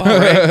fuck about,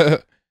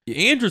 right?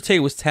 Andrew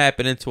Tate was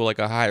tapping into like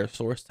a higher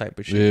source type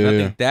of shit. And I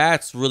think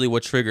that's really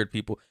what triggered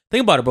people.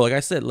 Think about it, bro. Like I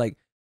said, like,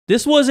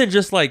 this wasn't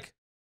just like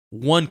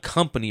one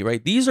company,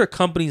 right? These are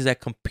companies that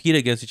compete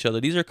against each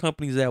other. These are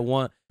companies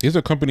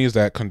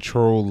that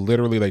control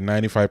literally like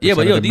 95% of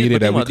the media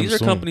that we consume.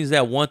 These are companies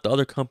that want the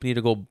other company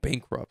to go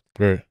bankrupt.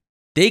 Right.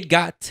 They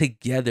got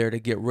together to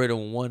get rid of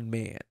one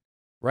man,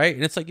 right?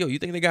 And it's like, you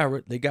think they got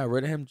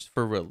rid of him just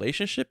for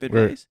relationship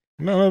advice?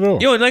 Right. No, not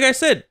at all. And like I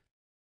said,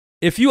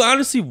 if you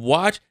honestly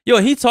watch,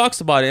 he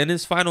talks about it in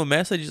his final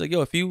message. He's like,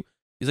 if you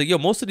He's like, yo,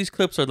 most of these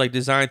clips are like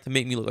designed to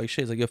make me look like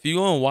shit. He's like, if you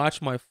go and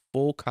watch my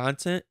full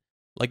content,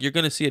 like you're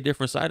gonna see a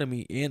different side of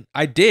me, and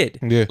I did.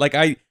 Yeah. Like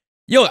I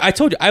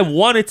told you, I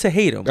wanted to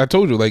hate him. I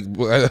told you, like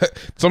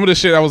some of the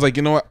shit, I was like,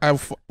 you know what?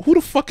 Who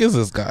the fuck is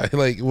this guy?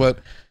 Like what?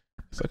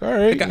 It's like, all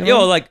right, like,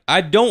 yo, like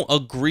I don't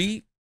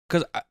agree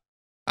because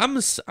I'm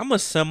a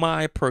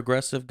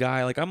semi-progressive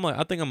guy. Like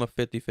I think I'm a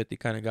 50-50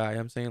 kind of guy.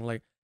 I'm saying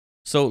like,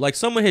 so like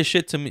some of his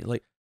shit to me,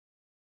 like,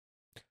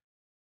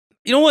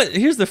 you know what?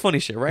 Here's the funny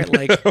shit, right?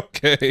 Like,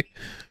 okay.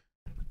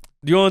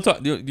 Do you want to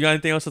talk? Do you got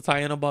anything else to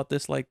tie in about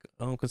this like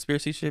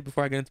conspiracy shit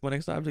before I get into my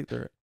next object?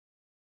 Or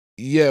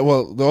yeah,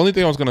 well, the only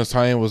thing I was gonna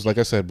tie in was, like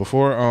I said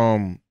before,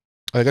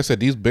 like I said,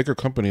 these bigger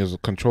companies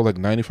control like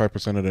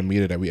 95% of the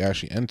media that we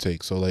actually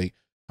intake. So like,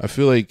 I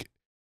feel like,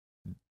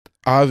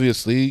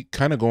 obviously,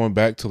 kind of going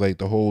back to like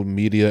the whole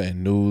media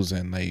and news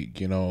and like,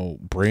 you know,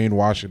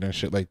 brainwashing and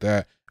shit like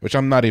that, which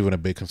I'm not even a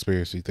big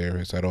conspiracy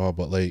theorist at all,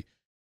 but like,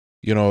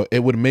 you know,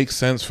 it would make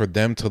sense for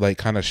them to like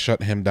kind of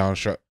shut him down,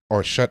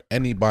 shut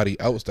anybody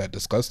else that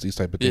discuss these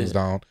type of things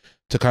down,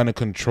 to kind of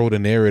control the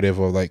narrative,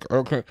 or like,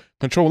 or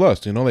control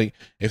us, you know, like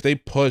if they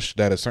push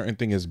that a certain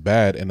thing is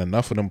bad and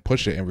enough of them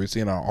push it and we're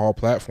seeing on all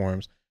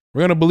platforms,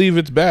 we're gonna believe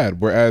it's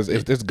bad. Whereas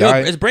if this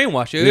guy, it's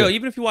brainwashed. Yo,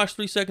 even if you watch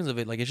 3 seconds of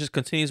it, like it just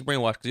continues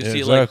brainwash, because you see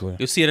it like,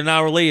 you'll see it an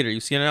hour later,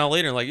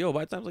 and like, yo,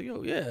 by the time it's like,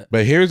 yo, yeah.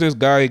 But here's this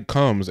guy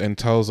comes and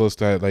tells us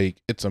that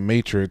like it's a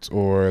matrix,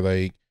 or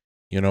like,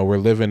 you know, we're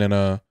living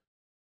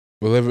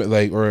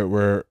like,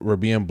 or we're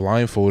being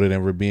blindfolded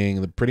and we're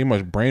being pretty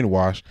much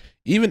brainwashed.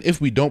 Even if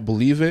we don't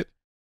believe it,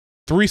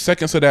 3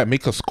 seconds of that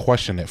make us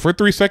question it. For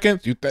 3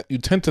 seconds, you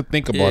tend to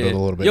think about it a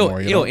little bit more.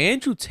 You know?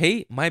 Andrew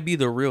Tate might be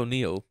the real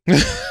Neo.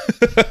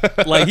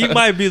 Like he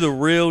might be the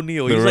real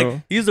Neo.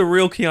 He's the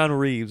real Keanu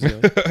Reeves.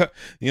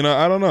 You know,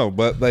 I don't know,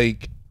 but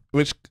like,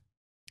 which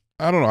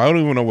I don't know. I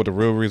don't even know what the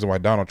real reason why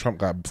Donald Trump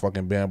got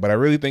fucking banned. But I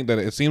really think that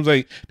it seems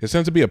like there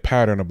seems to be a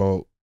pattern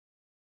about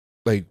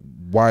like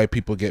why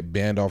people get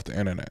banned off the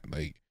internet.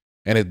 Like,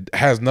 and it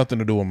has nothing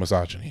to do with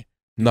misogyny.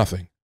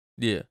 Nothing.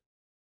 Yeah.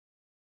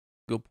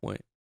 Good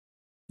point.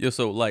 Yo,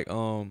 so like,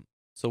 so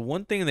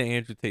one thing that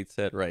Andrew Tate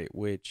said, right,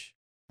 which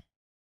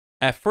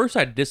at first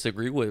I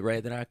disagree with,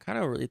 right? Then I kind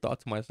of really thought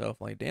to myself,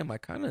 like, damn, I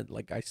kind of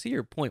like, I see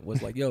your point,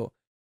 was like, yo,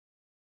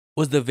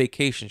 was the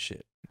vacation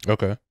shit.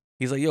 Okay.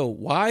 He's like, yo,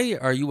 why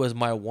are you as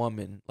my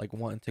woman like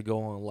wanting to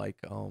go on like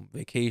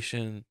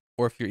vacation,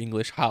 or if you're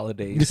English,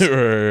 holidays,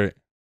 right.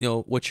 You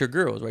know, with your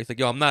girls, right? He's like,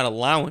 yo, I'm not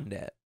allowing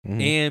that.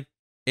 And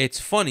it's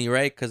funny,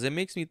 right? Because it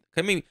makes me,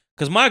 I mean,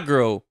 because my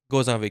girl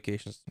goes on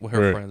vacations with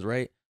her friends,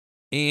 right?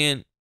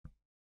 And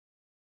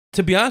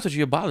to be honest with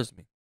you, it bothers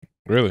me.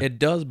 Really? It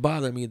does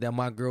bother me that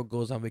my girl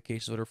goes on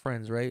vacations with her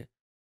friends, right?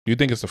 Do you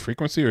think it's the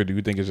frequency, or do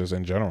you think it's just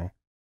in general?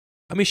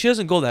 I mean, she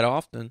doesn't go that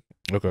often.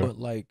 Okay. But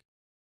like,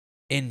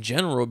 in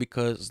general,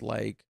 because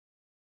like,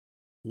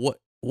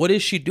 what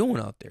is she doing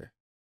out there?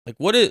 Like,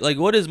 what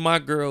is my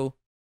girl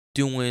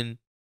doing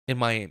in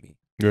Miami?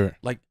 Yeah.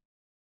 Like,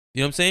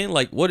 you know what I'm saying?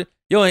 Like, what,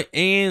 but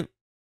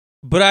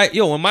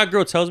when my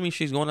girl tells me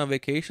she's going on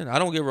vacation, I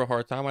don't give her a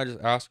hard time. I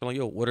just ask her, like,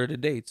 yo, what are the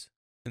dates?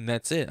 And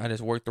that's it. I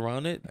just worked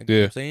around it. You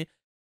know what I'm saying?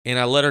 And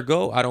I let her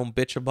go. I don't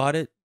bitch about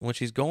it when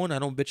she's going. I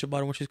don't bitch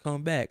about it when she's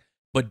coming back.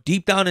 But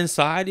deep down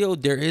inside, yo,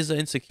 there is an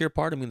insecure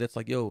part of me that's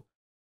like, yo,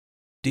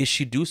 did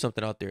she do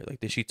something out there?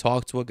 Like, did she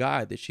talk to a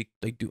guy? Did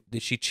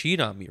she cheat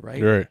on me?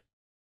 Right.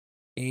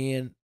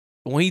 And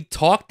when he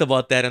talked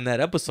about that in that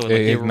episode, like,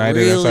 it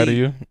really inside of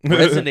you.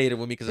 resonated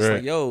with me, because it's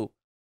like, yo,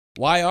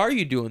 why are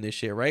you doing this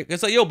shit, right?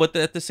 It's like, yo, but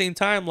at the same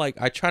time, like,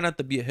 I try not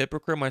to be a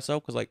hypocrite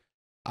myself, because like,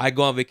 I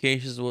go on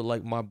vacations with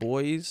like my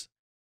boys,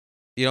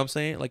 you know what I'm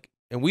saying? Like,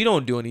 and we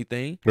don't do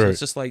anything. So it's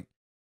just like,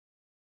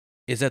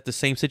 is that the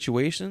same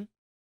situation?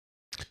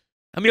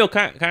 I mean, yo,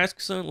 can I ask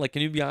you something? Like,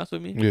 can you be honest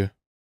with me? Yeah.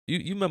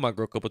 You met my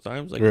girl a couple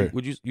times. Like,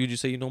 would you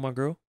say you know my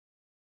girl?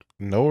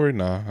 No or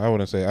nah. I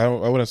wouldn't say. I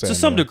wouldn't say to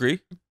some degree.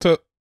 To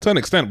an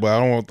extent, but I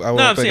don't.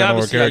 I'm saying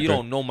obviously you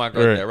don't know my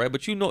girl that, right?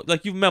 But you know,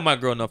 like, you've met my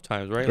girl enough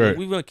times, right? Like,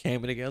 we've been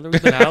camping together,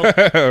 we've been out,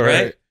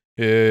 right?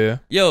 Yeah.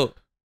 Yo,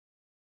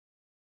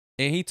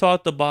 and he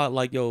talked about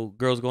like, yo,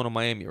 girls going to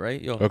Miami,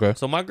 right? Yo, okay.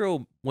 So my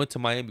girl went to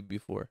Miami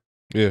before.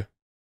 Yeah.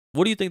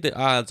 What do you think the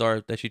odds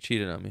are that she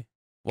cheated on me?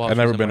 I've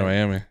never been to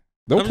Miami.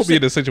 Don't put me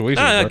in this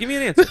situation. Nah, give me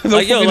an answer.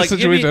 Like, yo, like,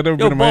 give me, I've never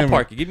been to Miami.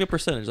 Ballpark it. Give me a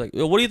percentage. Like,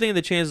 yo, what do you think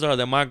the chances are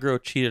that my girl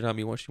cheated on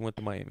me when she went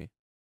to Miami?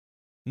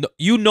 No,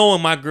 you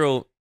knowing my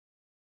girl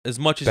as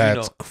much as you know.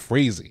 That's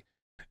crazy.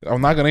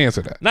 I'm not gonna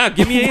answer that. Nah,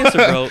 give me an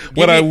answer,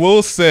 bro. I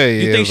will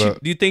say is,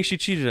 do you think she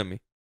cheated on me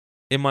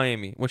in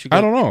Miami when she? I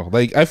don't know.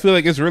 Like, I feel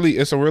like it's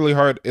really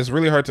hard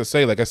to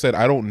say. Like I said,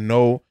 I don't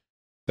know.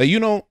 Like, you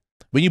know,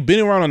 when you've been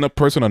around a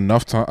person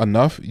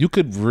enough, you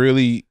could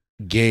really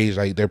gauge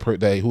like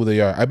who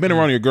they are. I've been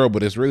around your girl,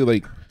 but it's really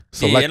like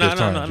selective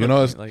times. You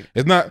know,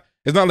 it's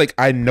not like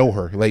I know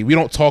her. Like, we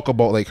don't talk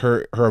about like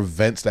her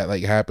events that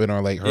like happen,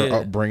 or like her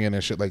upbringing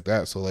and shit like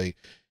that. So like,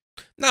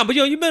 Nah, but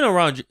yo, you've been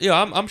around. Yo,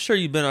 I'm sure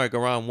you've been like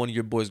around one of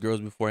your boys' girls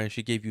before, and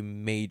she gave you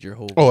major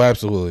hope. Oh,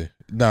 absolutely.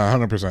 Nah,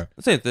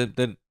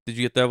 100%. Did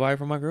you get that vibe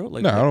from my girl?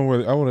 Like, no,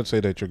 I wouldn't say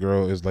that your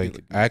girl is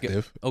like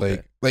active.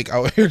 Okay. Like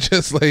out here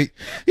just like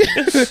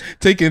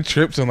taking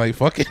trips and like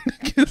fucking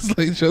niggas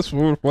like just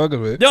for the fuck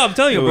of it. Yo, I'm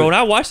telling you, bro. When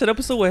I watched that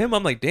episode with him,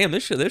 I'm like, damn,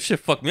 this shit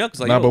fucked me up.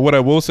 Like, nah, but what I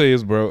will say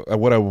is, bro,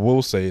 what I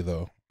will say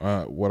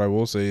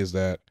is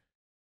that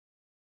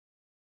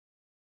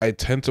I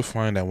tend to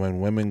find that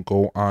when women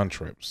go on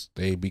trips,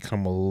 they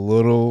become a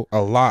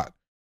lot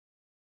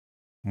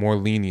more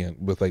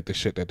lenient with like the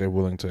shit that they're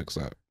willing to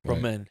accept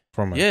from men.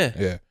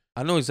 Yeah.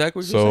 I know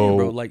exactly what you're saying,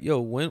 bro. Like, yo,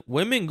 when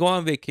women go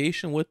on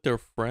vacation with their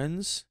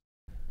friends,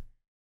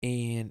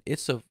 and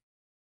it's a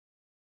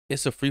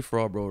free for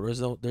all, bro.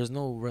 There's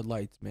no red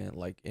lights, man.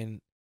 Like, and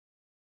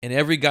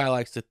every guy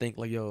likes to think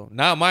like, yo,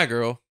 not my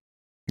girl.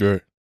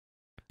 Right.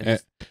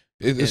 And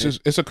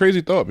it's a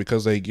crazy thought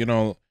because like, you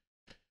know,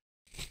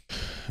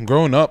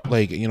 growing up,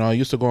 like, you know, I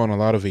used to go on a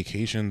lot of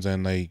vacations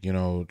and like, you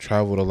know,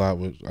 traveled a lot.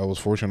 I was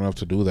fortunate enough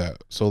to do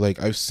that. So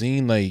like I've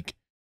seen like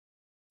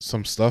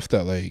some stuff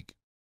that like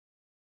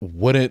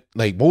wouldn't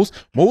like most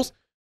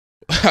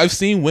I've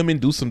seen women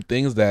do some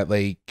things that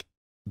like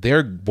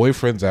their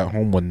boyfriends at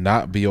home would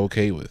not be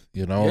okay with,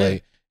 you know.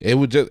 Like it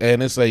would just,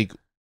 and it's like,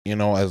 you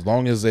know, as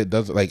long as it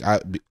does, like,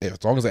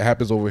 as long as it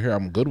happens over here,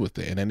 I'm good with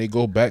it. And then they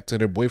go back to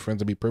their boyfriends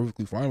and be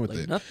perfectly fine with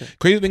like it. Nothing.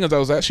 Crazy thing is, I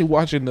was actually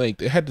watching, like,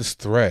 they had this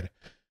thread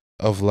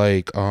of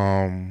like,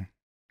 why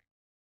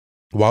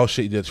does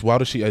she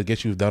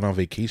get you done on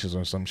vacations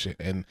or some shit?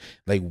 And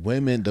like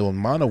women, the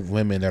amount of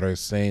women that are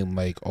saying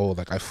like, oh,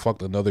 like I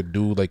fucked another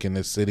dude like in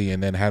this city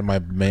and then had my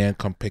man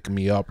come pick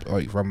me up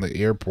like from the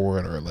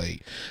airport, or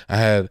like I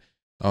had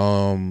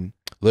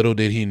little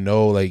did he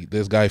know, like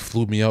this guy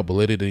flew me up, but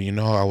little did you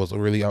know I was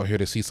really out here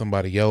to see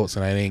somebody else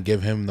and I didn't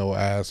give him no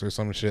ass or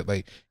some shit.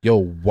 Like, yo,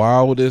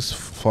 wildest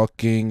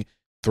fucking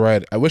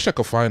thread. I wish I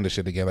could find this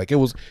shit again. Like it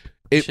was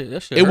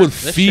it would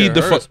feed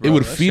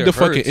the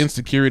fucking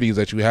insecurities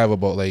that you have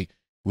about like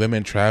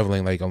women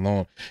traveling like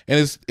alone.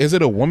 And is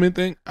it a woman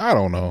thing? I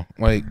don't know.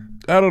 Like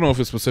I don't know if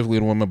it's specifically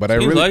a woman, but I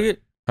really like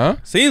it. Huh?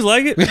 Seems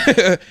like it.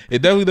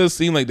 It definitely does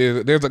seem like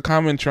there's a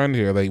common trend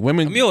here. Like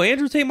women. I mean, yo,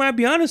 Andrew Tate might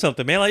be onto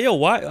something, man. Like, yo,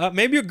 why?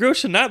 Maybe a girl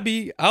should not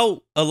be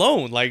out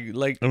alone.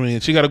 Like. I mean,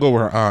 she got to go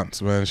with her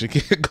aunts, man. She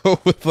can't go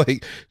with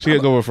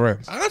go with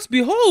friends. Aunts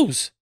be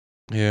hoes.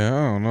 Yeah,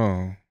 I don't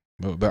know.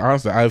 The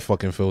aunts that I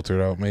fucking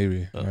filtered out,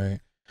 maybe. Right?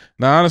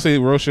 Now, honestly,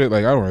 real shit.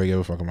 Like, I don't really give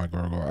a fuck if my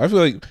girl go. I feel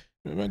like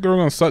my girl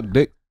gonna suck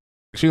dick.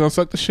 She gonna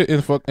suck the shit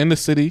in the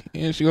city,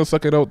 and she gonna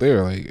suck it out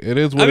there. Like it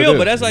is what it is.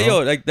 But that's like, yo,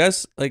 like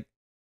that's like,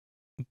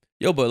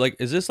 yo, but like,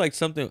 is this like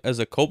something as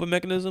a coping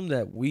mechanism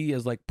that we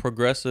as like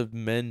progressive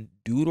men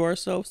do to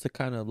ourselves to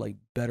kind of like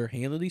better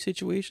handle these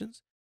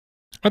situations?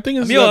 I think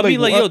it's what are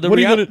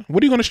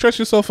you gonna stress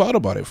yourself out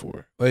about it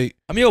for? Like,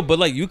 but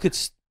like you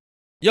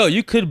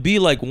could be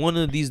like one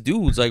of these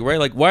dudes, like, right?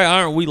 Like, why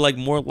aren't we like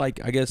more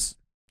like, I guess,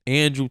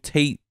 Andrew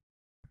Tate?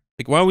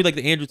 Like, why are we like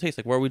the Andrew Tate?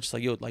 Like, why are we just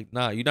like, yo, like,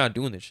 nah, you're not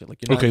doing this shit. Like,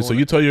 you're not okay, so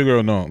you tell your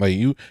girl no. Like,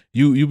 you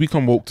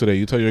become woke today.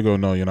 You tell your girl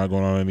no, you're not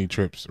going on any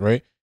trips,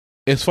 right?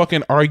 It's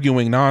fucking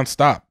arguing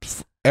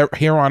nonstop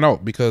here on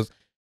out because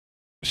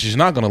she's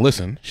not gonna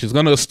listen. She's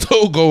gonna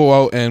still go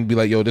out and be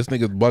like, yo, this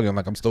nigga's bugging.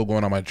 Like, I'm still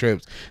going on my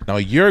trips. Now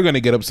you're gonna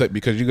get upset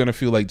because you're gonna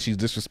feel like she's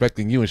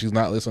disrespecting you and she's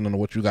not listening to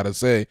what you gotta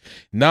say.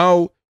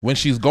 Now, when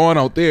she's going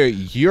out there,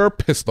 you're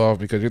pissed off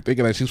because you're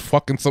thinking that she's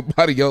fucking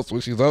somebody else when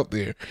she's out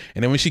there.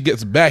 And then when she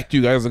gets back,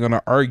 you guys are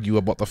gonna argue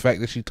about the fact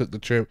that she took the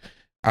trip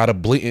out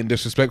of blatant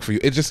disrespect for you.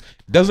 It just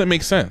doesn't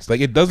make sense. Like,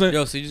 it doesn't.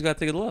 Yo, so you just gotta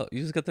take it low.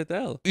 You just gotta take the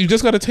L. You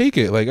just gotta take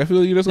it. Like, I feel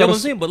like you just gotta. What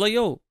I'm saying, but like,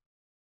 yo,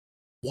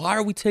 why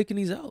are we taking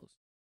these L's?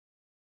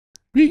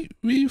 We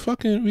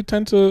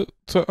tend to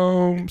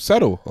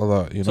settle a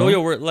lot, you know. So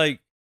yo, we're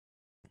like,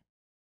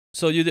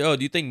 so do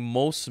you think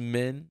most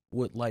men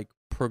with like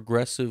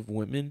progressive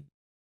women,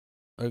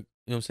 like, you know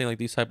what I'm saying, like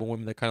these type of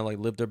women that kind of like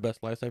live their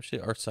best life type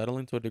shit, are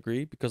settling to a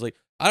degree? Because like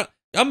I'll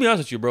be honest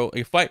with you, bro.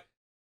 If like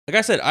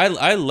I said,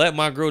 I let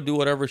my girl do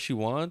whatever she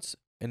wants,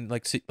 and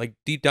like like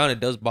deep down it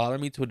does bother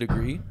me to a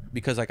degree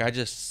because like I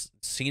just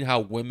seen how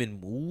women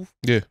move.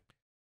 Yeah.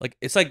 Like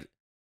it's like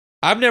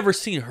I've never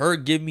seen her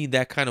give me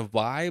that kind of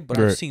vibe, but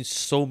right. I've seen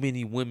so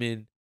many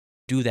women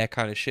do that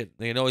kind of shit.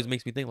 And it always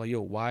makes me think like, yo,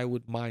 why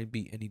would mine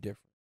be any different?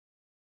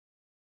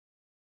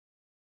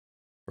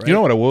 Right? You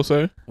know what I will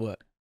say? What?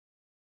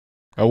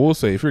 I will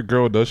say, if your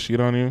girl does cheat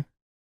on you,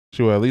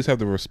 she will at least have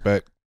the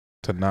respect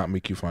to not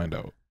make you find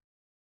out.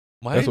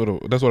 That's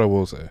what I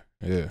will say.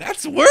 Yeah,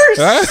 that's worse.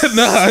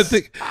 No, I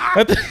think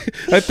I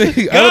don't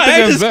think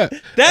that's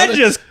bad. That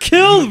just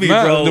killed me,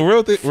 bro.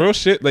 The real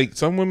shit. Like,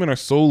 some women are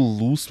so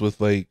loose with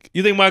like.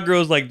 You think my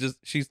girl's like just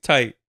she's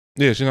tight?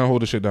 Yeah, she's gonna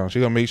hold the shit down.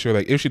 She's gonna make sure,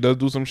 like, if she does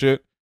do some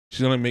shit,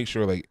 she's gonna make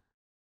sure like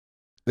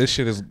this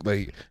shit is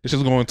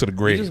going to the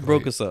grave. You just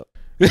broke us up.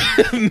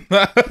 You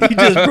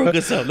just broke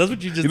us up. That's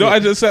what you just. You know, did. I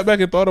just sat back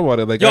and thought about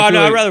it. Like, yo,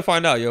 I'd rather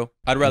find out, yo.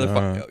 I'd rather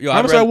find. Yo,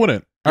 honestly, I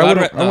wouldn't. I'd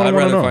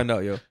rather find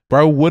out, yo. But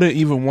I wouldn't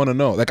even want to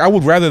know. Like, I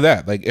would rather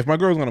that. Like, if my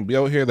girl's gonna be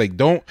out here, like,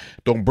 don't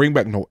bring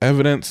back no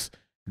evidence.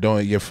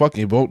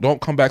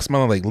 Don't come back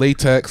smelling like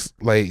latex.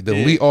 Like,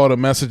 delete all the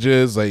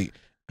messages. Like,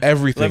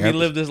 everything. Let me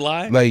live this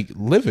lie. Like,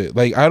 live it.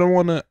 Like, I don't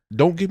want to.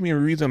 Don't give me a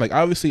reason. Like,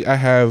 obviously, I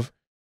have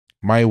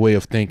my way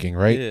of thinking,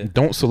 right? Yeah.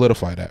 Don't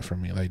solidify that for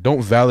me. Like,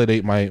 don't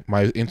validate my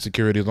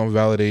insecurities. Don't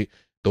validate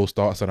those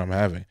thoughts that I'm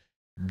having.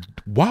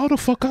 Wild the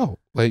fuck out.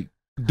 Like,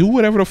 do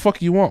whatever the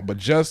fuck you want, but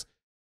just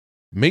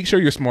make sure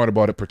you're smart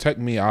about it. Protect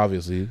me,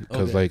 obviously,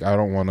 because like, I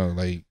don't want to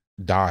like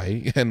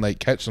die and like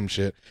catch some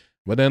shit.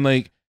 But then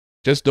like,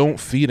 just don't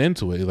feed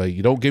into it. Like,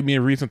 you don't give me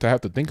a reason to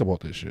have to think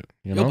about this shit.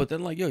 You know? But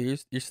then like, you're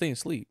staying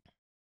asleep.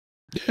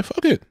 Yeah,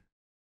 fuck it.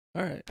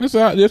 All right.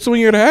 That's when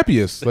you're the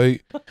happiest.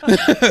 Like,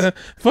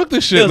 fuck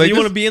this shit. Like, you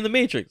want to be in the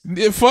Matrix.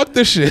 Yeah, fuck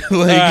this shit.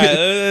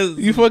 Like,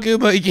 you fucking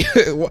like,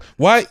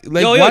 why?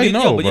 Like, why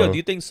no? But do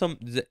you think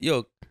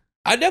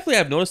I definitely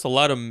have noticed a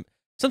lot of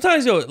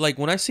sometimes, like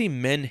when I see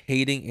men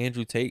hating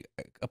Andrew Tate,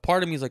 a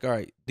part of me is like, all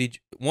right, you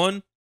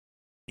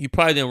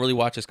probably didn't really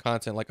watch his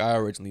content like I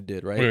originally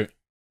did, right?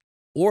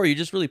 Or you're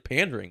just really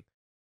pandering,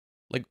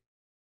 like,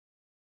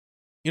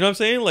 you know what I'm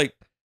saying? Like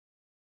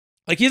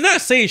he's not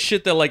saying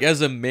shit that like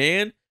as a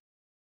man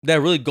that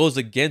really goes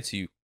against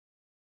you.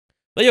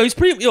 Like,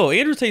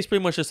 Andrew Tate's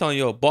pretty much just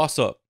telling boss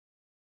up.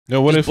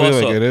 What I feel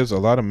like it is a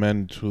lot of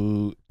men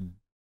to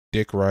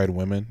dick ride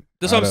women.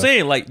 That's what I'm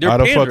saying. Like, they're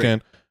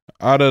pandering.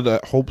 Out of the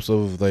hopes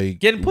of like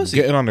getting pussy,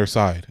 getting on their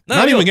side.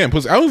 Not even getting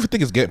pussy. I don't even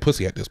think it's getting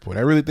pussy at this point.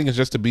 I really think it's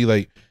just to be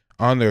like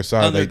on their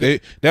side. Like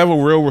they have a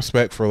real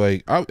respect for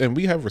like, and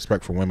we have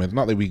respect for women. It's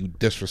not that we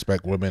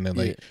disrespect women and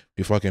like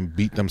we fucking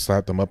beat them,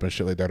 slap them up and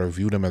shit like that, or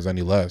view them as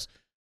any less.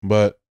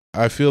 But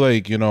I feel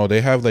like, you know,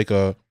 they have like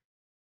I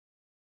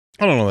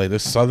don't know, like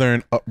this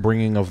southern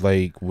upbringing of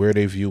like where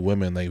they view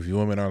women. Like, view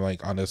women are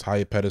like on this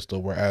high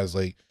pedestal, whereas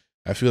like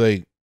I feel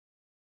like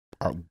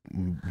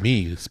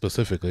me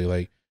specifically,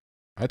 like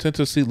I tend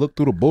to look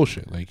through the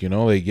bullshit. Like, you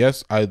know, like,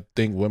 yes, I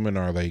think women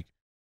are like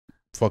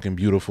fucking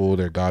beautiful,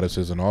 they're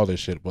goddesses and all this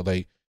shit, but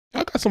like,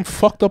 I got some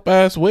fucked up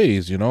ass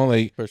ways, you know,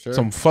 like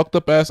some fucked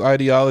up ass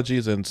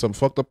ideologies and some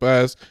fucked up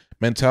ass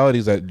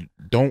mentalities that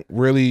don't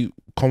really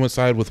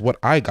coincide with what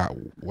I got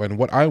and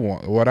what I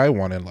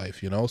want in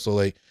life, you know? So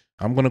like,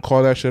 I'm gonna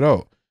call that shit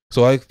out.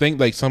 So I think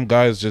like some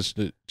guys just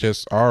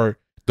are,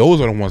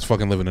 those are the ones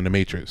fucking living in the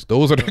Matrix.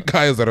 Those are the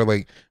guys that are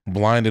like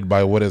blinded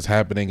by what is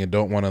happening and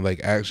don't want to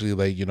like actually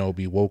like, you know,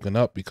 be woken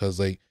up, because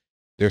like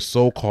they're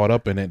so caught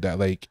up in it that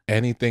like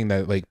anything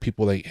that like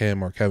people like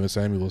him or Kevin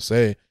Samuel will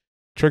say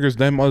triggers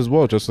them as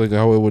well, just like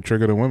how it would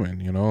trigger the women,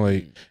 you know?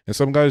 Like, and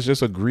some guys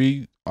just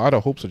agree out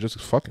of hopes of just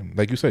fucking,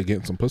 like you said,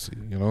 getting some pussy,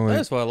 you know? Like,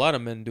 that's why a lot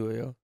of men do it,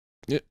 yo.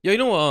 Yeah. Yo, you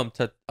know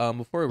what?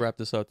 Before we wrap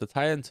this up, to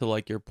tie into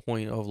like your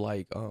point of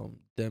like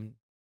them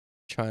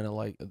trying to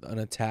like an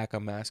attack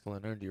on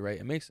masculinity, right?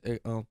 It makes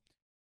it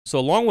so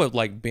along with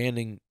like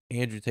banning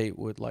Andrew Tate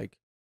with like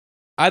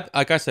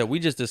I said, we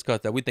just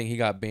discussed that we think he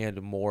got banned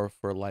more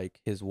for like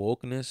his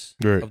wokeness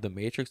of the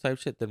Matrix type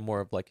shit than more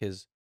of like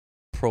his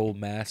pro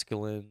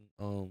masculine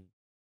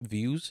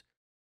views.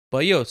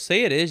 But yo,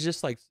 say it is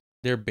just like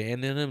they're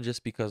banning him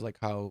just because like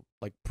how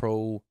like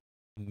pro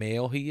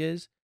male he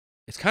is.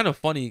 It's kind of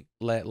funny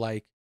that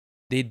like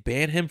they'd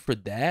ban him for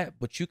that,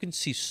 but you can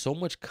see so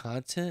much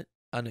content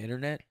on the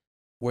internet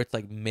where it's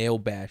like male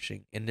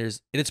bashing and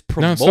it's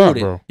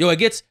promoted. Bro. Yo, it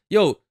gets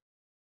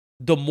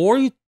the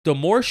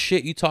more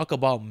shit you talk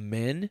about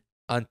men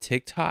on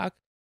TikTok,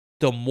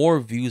 the more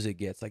views it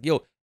gets. Like,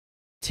 yo,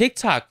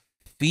 TikTok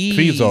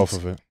feeds off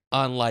of it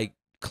on like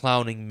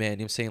clowning men. You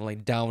know what I'm saying?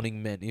 Like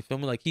downing men. You feel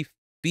me? Like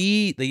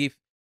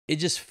it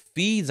just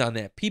feeds on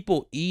that.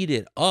 People eat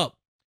it up.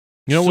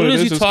 You know, as soon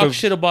as you talk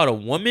shit about a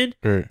woman,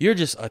 you're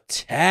just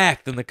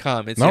attacked in the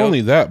comments. Not only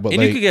that, but and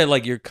like, you could get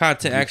like your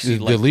content actually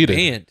like deleted.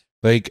 Banned.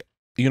 Like,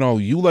 you know,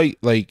 you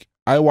like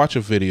I watch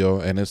a video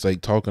and it's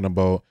like talking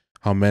about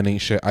how men ain't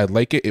shit. I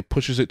like it. It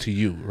pushes it to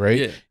you, right?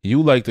 Yeah.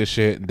 You like the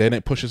shit, then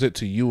it pushes it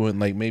to you and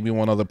like maybe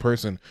one other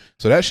person.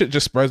 So that shit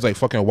just spreads like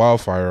fucking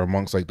wildfire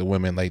amongst like the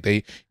women. Like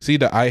they see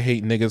the I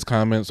hate niggas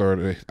comments or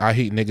the I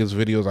hate niggas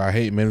videos, or I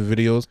hate men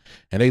videos,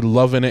 and they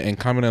loving it and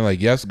commenting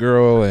like, yes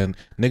girl, and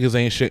niggas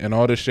ain't shit and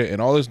all this shit,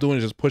 and all it's doing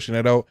is just pushing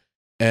it out.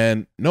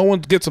 And no one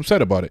gets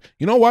upset about it.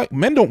 You know what?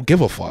 Men don't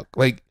give a fuck.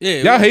 Like,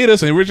 y'all hate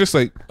us, and we're just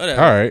like,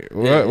 whatever. All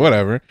right,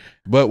 whatever.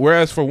 But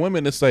whereas for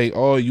women, it's like,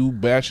 oh, you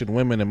bashing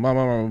women and blah,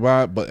 blah, blah,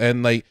 blah. But,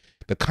 and like,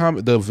 the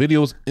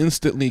videos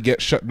instantly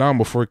get shut down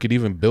before it could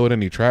even build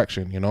any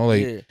traction, you know?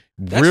 Like,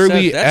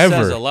 rarely ever.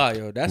 That says a lot,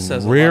 yo. That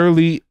says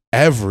rarely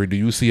ever do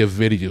you see a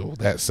video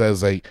that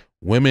says, like,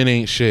 women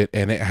ain't shit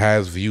and it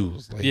has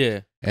views. Like,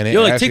 and it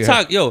like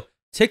TikTok,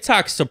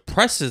 TikTok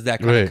suppresses that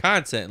kind of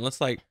content. And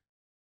it's like,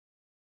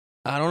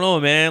 I don't know,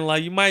 man.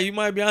 Like you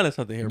might be onto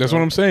something here. That's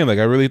what I'm saying. Like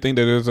I really think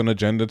that there's an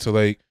agenda to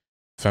like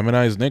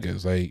feminize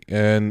niggas, like,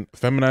 and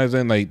feminize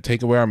and like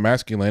take away our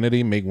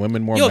masculinity, make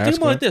women more masculine.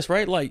 Think about this,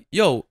 right? Like,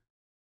 yo,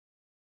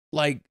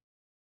 like,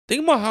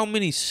 think about how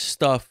many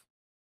stuff,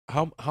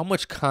 how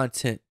much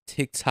content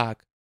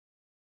TikTok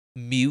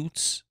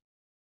mutes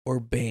or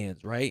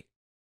bans, right?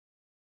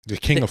 The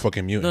king of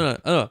fucking muting.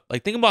 No.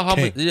 Like, think about how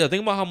much. Yeah,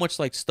 think about how much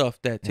like stuff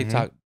that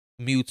TikTok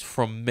mutes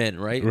from men,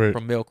 right?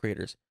 From male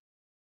creators.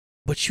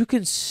 But you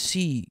can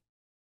see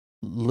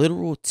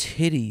literal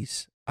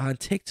titties on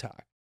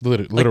TikTok.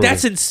 Literally. Like,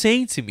 that's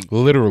insane to me.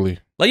 Literally.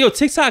 Like, yo,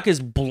 TikTok is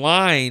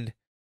blind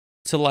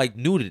to like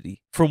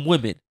nudity from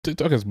women.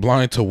 TikTok is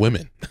blind to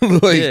women.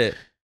 Like,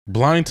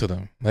 blind to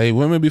them. Like,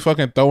 women be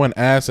fucking throwing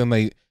ass and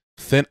like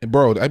thin.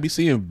 Bro, I be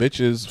seeing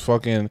bitches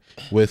fucking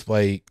with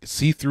like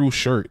see-through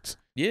shirts.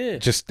 Yeah.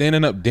 Just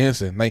standing up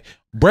dancing. Like,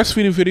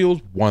 breastfeeding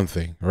videos, one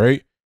thing,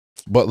 right?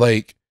 But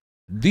like,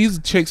 these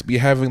chicks be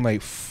having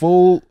like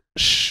full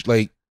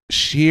like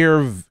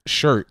sheer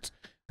shirts,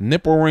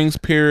 nipple rings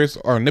pierced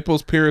or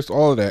nipples pierced,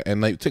 all of that,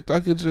 and like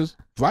TikTok is just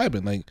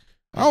vibing. Like,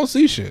 I don't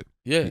see shit.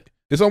 Yeah.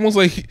 It's almost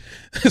like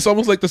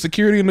the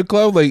security in the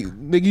club. Like,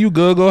 nigga, you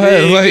good? Go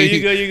ahead. Yeah, like,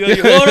 you good.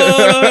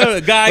 Hold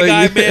on.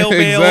 Guy, male.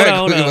 Exactly.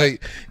 Hold on.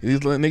 Like,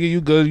 he's like, nigga, you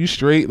good? You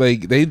straight?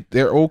 Like,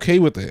 they're okay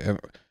with it. And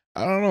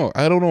I don't know.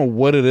 I don't know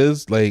what it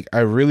is. Like, I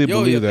really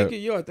believe that.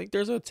 I think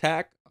there's an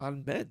attack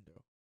on men.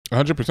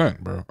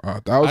 100%, bro.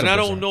 1,000%. And I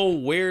don't know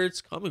where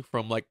it's coming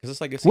from. Like,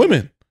 cause it's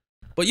women.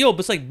 But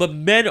but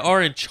men are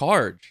in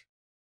charge.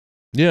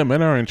 Yeah,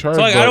 men are in charge.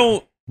 So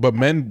like, But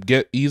men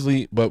get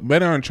easily. But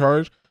men are in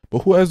charge.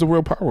 But who has the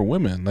real power?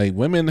 Women. Like,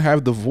 women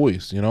have the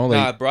voice. You know. Like,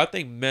 nah, bro. I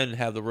think men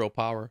have the real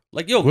power.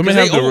 Like, yo, women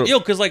have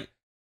because like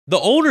the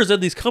owners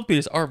of these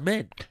companies are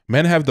men.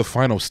 Men have the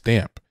final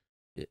stamp.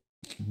 Yeah.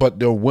 But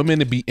the women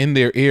to be in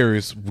their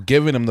ears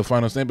giving them the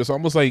final stamp. It's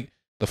almost like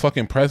the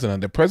fucking president.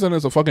 The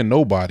president's a fucking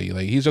nobody.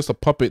 Like, he's just a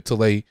puppet to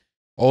like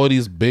all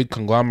these big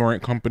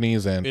conglomerate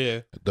companies and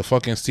the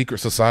fucking secret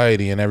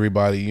society and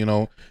everybody, you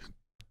know,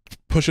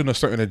 pushing a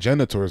certain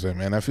agenda towards him.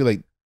 And I feel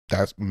like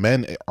that's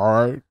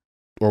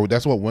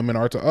that's what women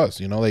are to us,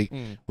 you know, like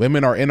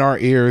women are in our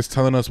ears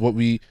telling us what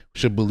we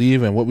should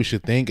believe and what we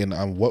should think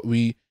and what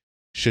we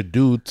should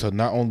do to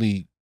not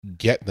only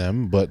get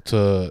them, but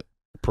to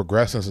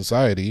progress in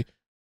society.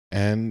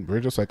 And we're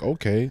just like,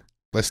 okay,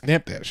 let's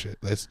stamp that shit.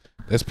 Let's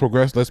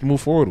progress. Let's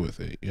move forward with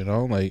it. You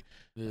know, like,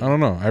 I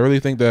don't know. I really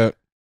think that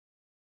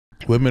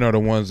women are the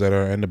ones that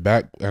are in the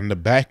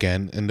back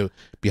end and the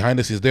behind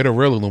the scenes. They're the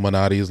real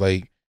Illuminati's,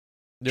 like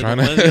they're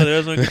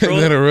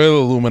the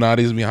real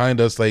Illuminati's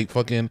behind us, like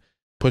fucking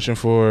pushing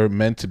for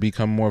men to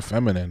become more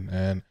feminine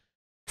and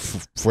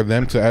for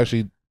them to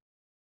actually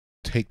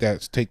take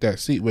that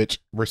seat, which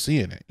we're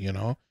seeing it. You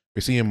know,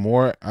 we're seeing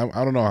more. I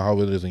don't know how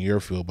it is in your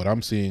field, but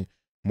I'm seeing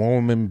more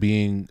women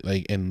being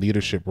like in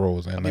leadership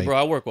roles. And I mean, like, bro,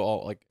 I work with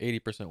all like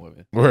 80%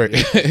 women.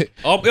 Right.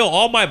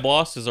 all my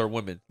bosses are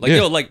women. Like,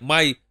 all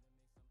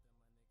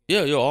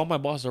my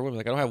bosses are women.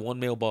 Like, I don't have one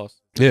male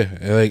boss. Yeah,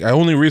 like, I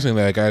only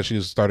recently like I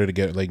actually started to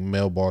get like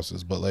male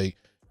bosses, but like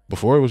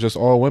before it was just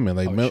all women.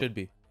 Like, it should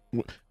be.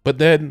 But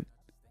then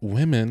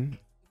women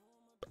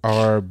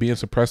are being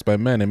suppressed by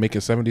men and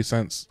making 70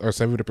 cents or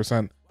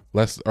 70%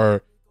 less,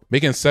 or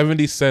making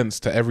 70 cents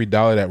to every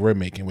dollar that we're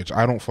making, which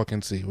I don't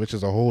fucking see, which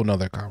is a whole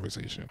nother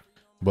conversation.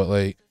 But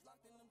like,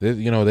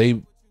 you know,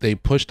 they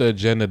push the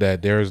agenda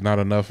that there is not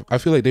enough. I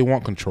feel like they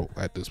want control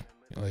at this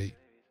point. Like,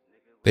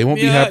 they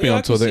won't be happy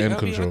until they're in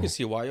control. I can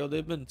see why,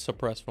 they've been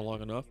suppressed for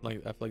long enough.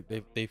 Like, I feel like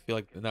they feel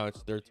like now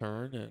it's their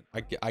turn, and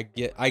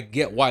I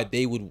get why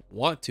they would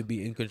want to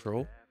be in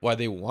control, why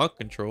they want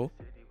control.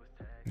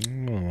 I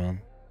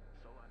don't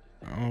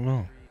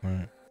know.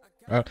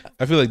 Right.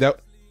 I feel like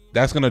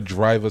that's gonna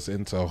drive us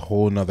into a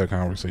whole nother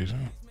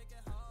conversation.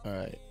 All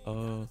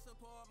right.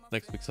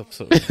 Next week's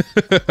episode.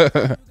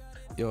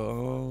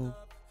 Yo.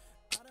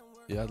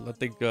 Yeah, I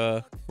think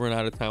we're running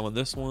out of time on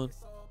this one.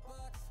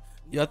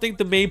 Yeah, I think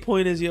the main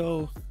point is,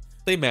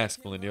 stay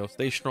masculine,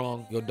 stay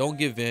strong, don't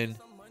give in,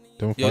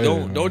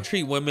 don't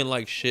treat women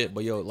like shit,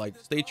 but like,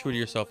 stay true to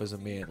yourself as a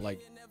man, like,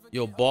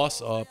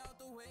 boss up,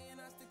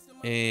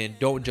 and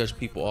don't judge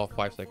people off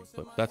 5-second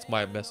clips. That's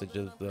my message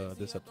of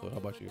this episode. How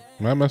about you?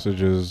 My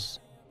message is,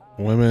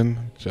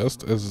 women,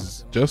 just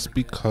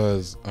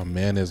because a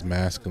man is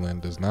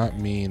masculine does not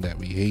mean that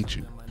we hate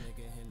you.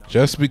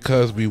 Just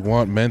because we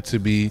want men to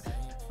be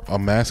a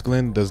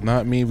masculine does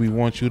not mean we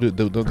want you to,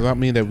 does not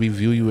mean that we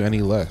view you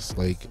any less.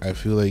 Like, I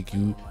feel like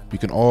we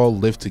can all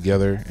live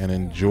together and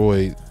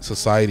enjoy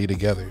society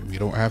together. We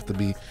don't have to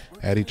be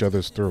at each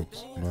other's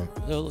throats.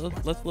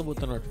 Let's live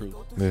within our truth.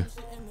 Yeah.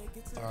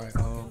 All right.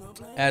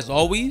 As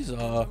always,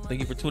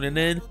 thank you for tuning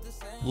in.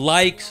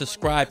 Like,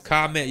 subscribe,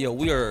 comment.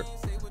 We are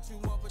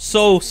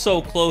so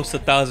close to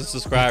 1,000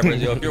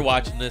 subscribers. If you're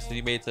watching this and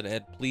you made it to the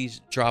end,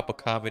 please drop a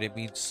comment. It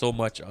means so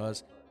much to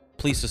us.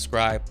 Please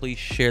subscribe. Please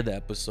share the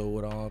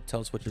episode. Tell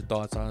us what your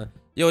thoughts on it.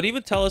 And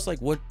even tell us like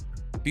what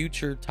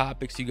future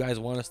topics you guys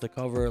want us to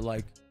cover.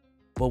 Like,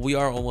 but we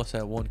are almost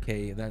at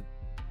 1K, and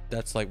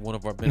that's like one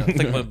of our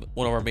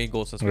one of our main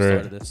goals since we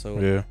started this.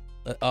 So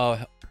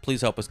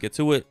please help us get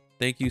to it.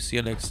 Thank you. See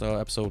you next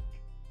episode.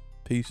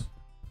 Peace.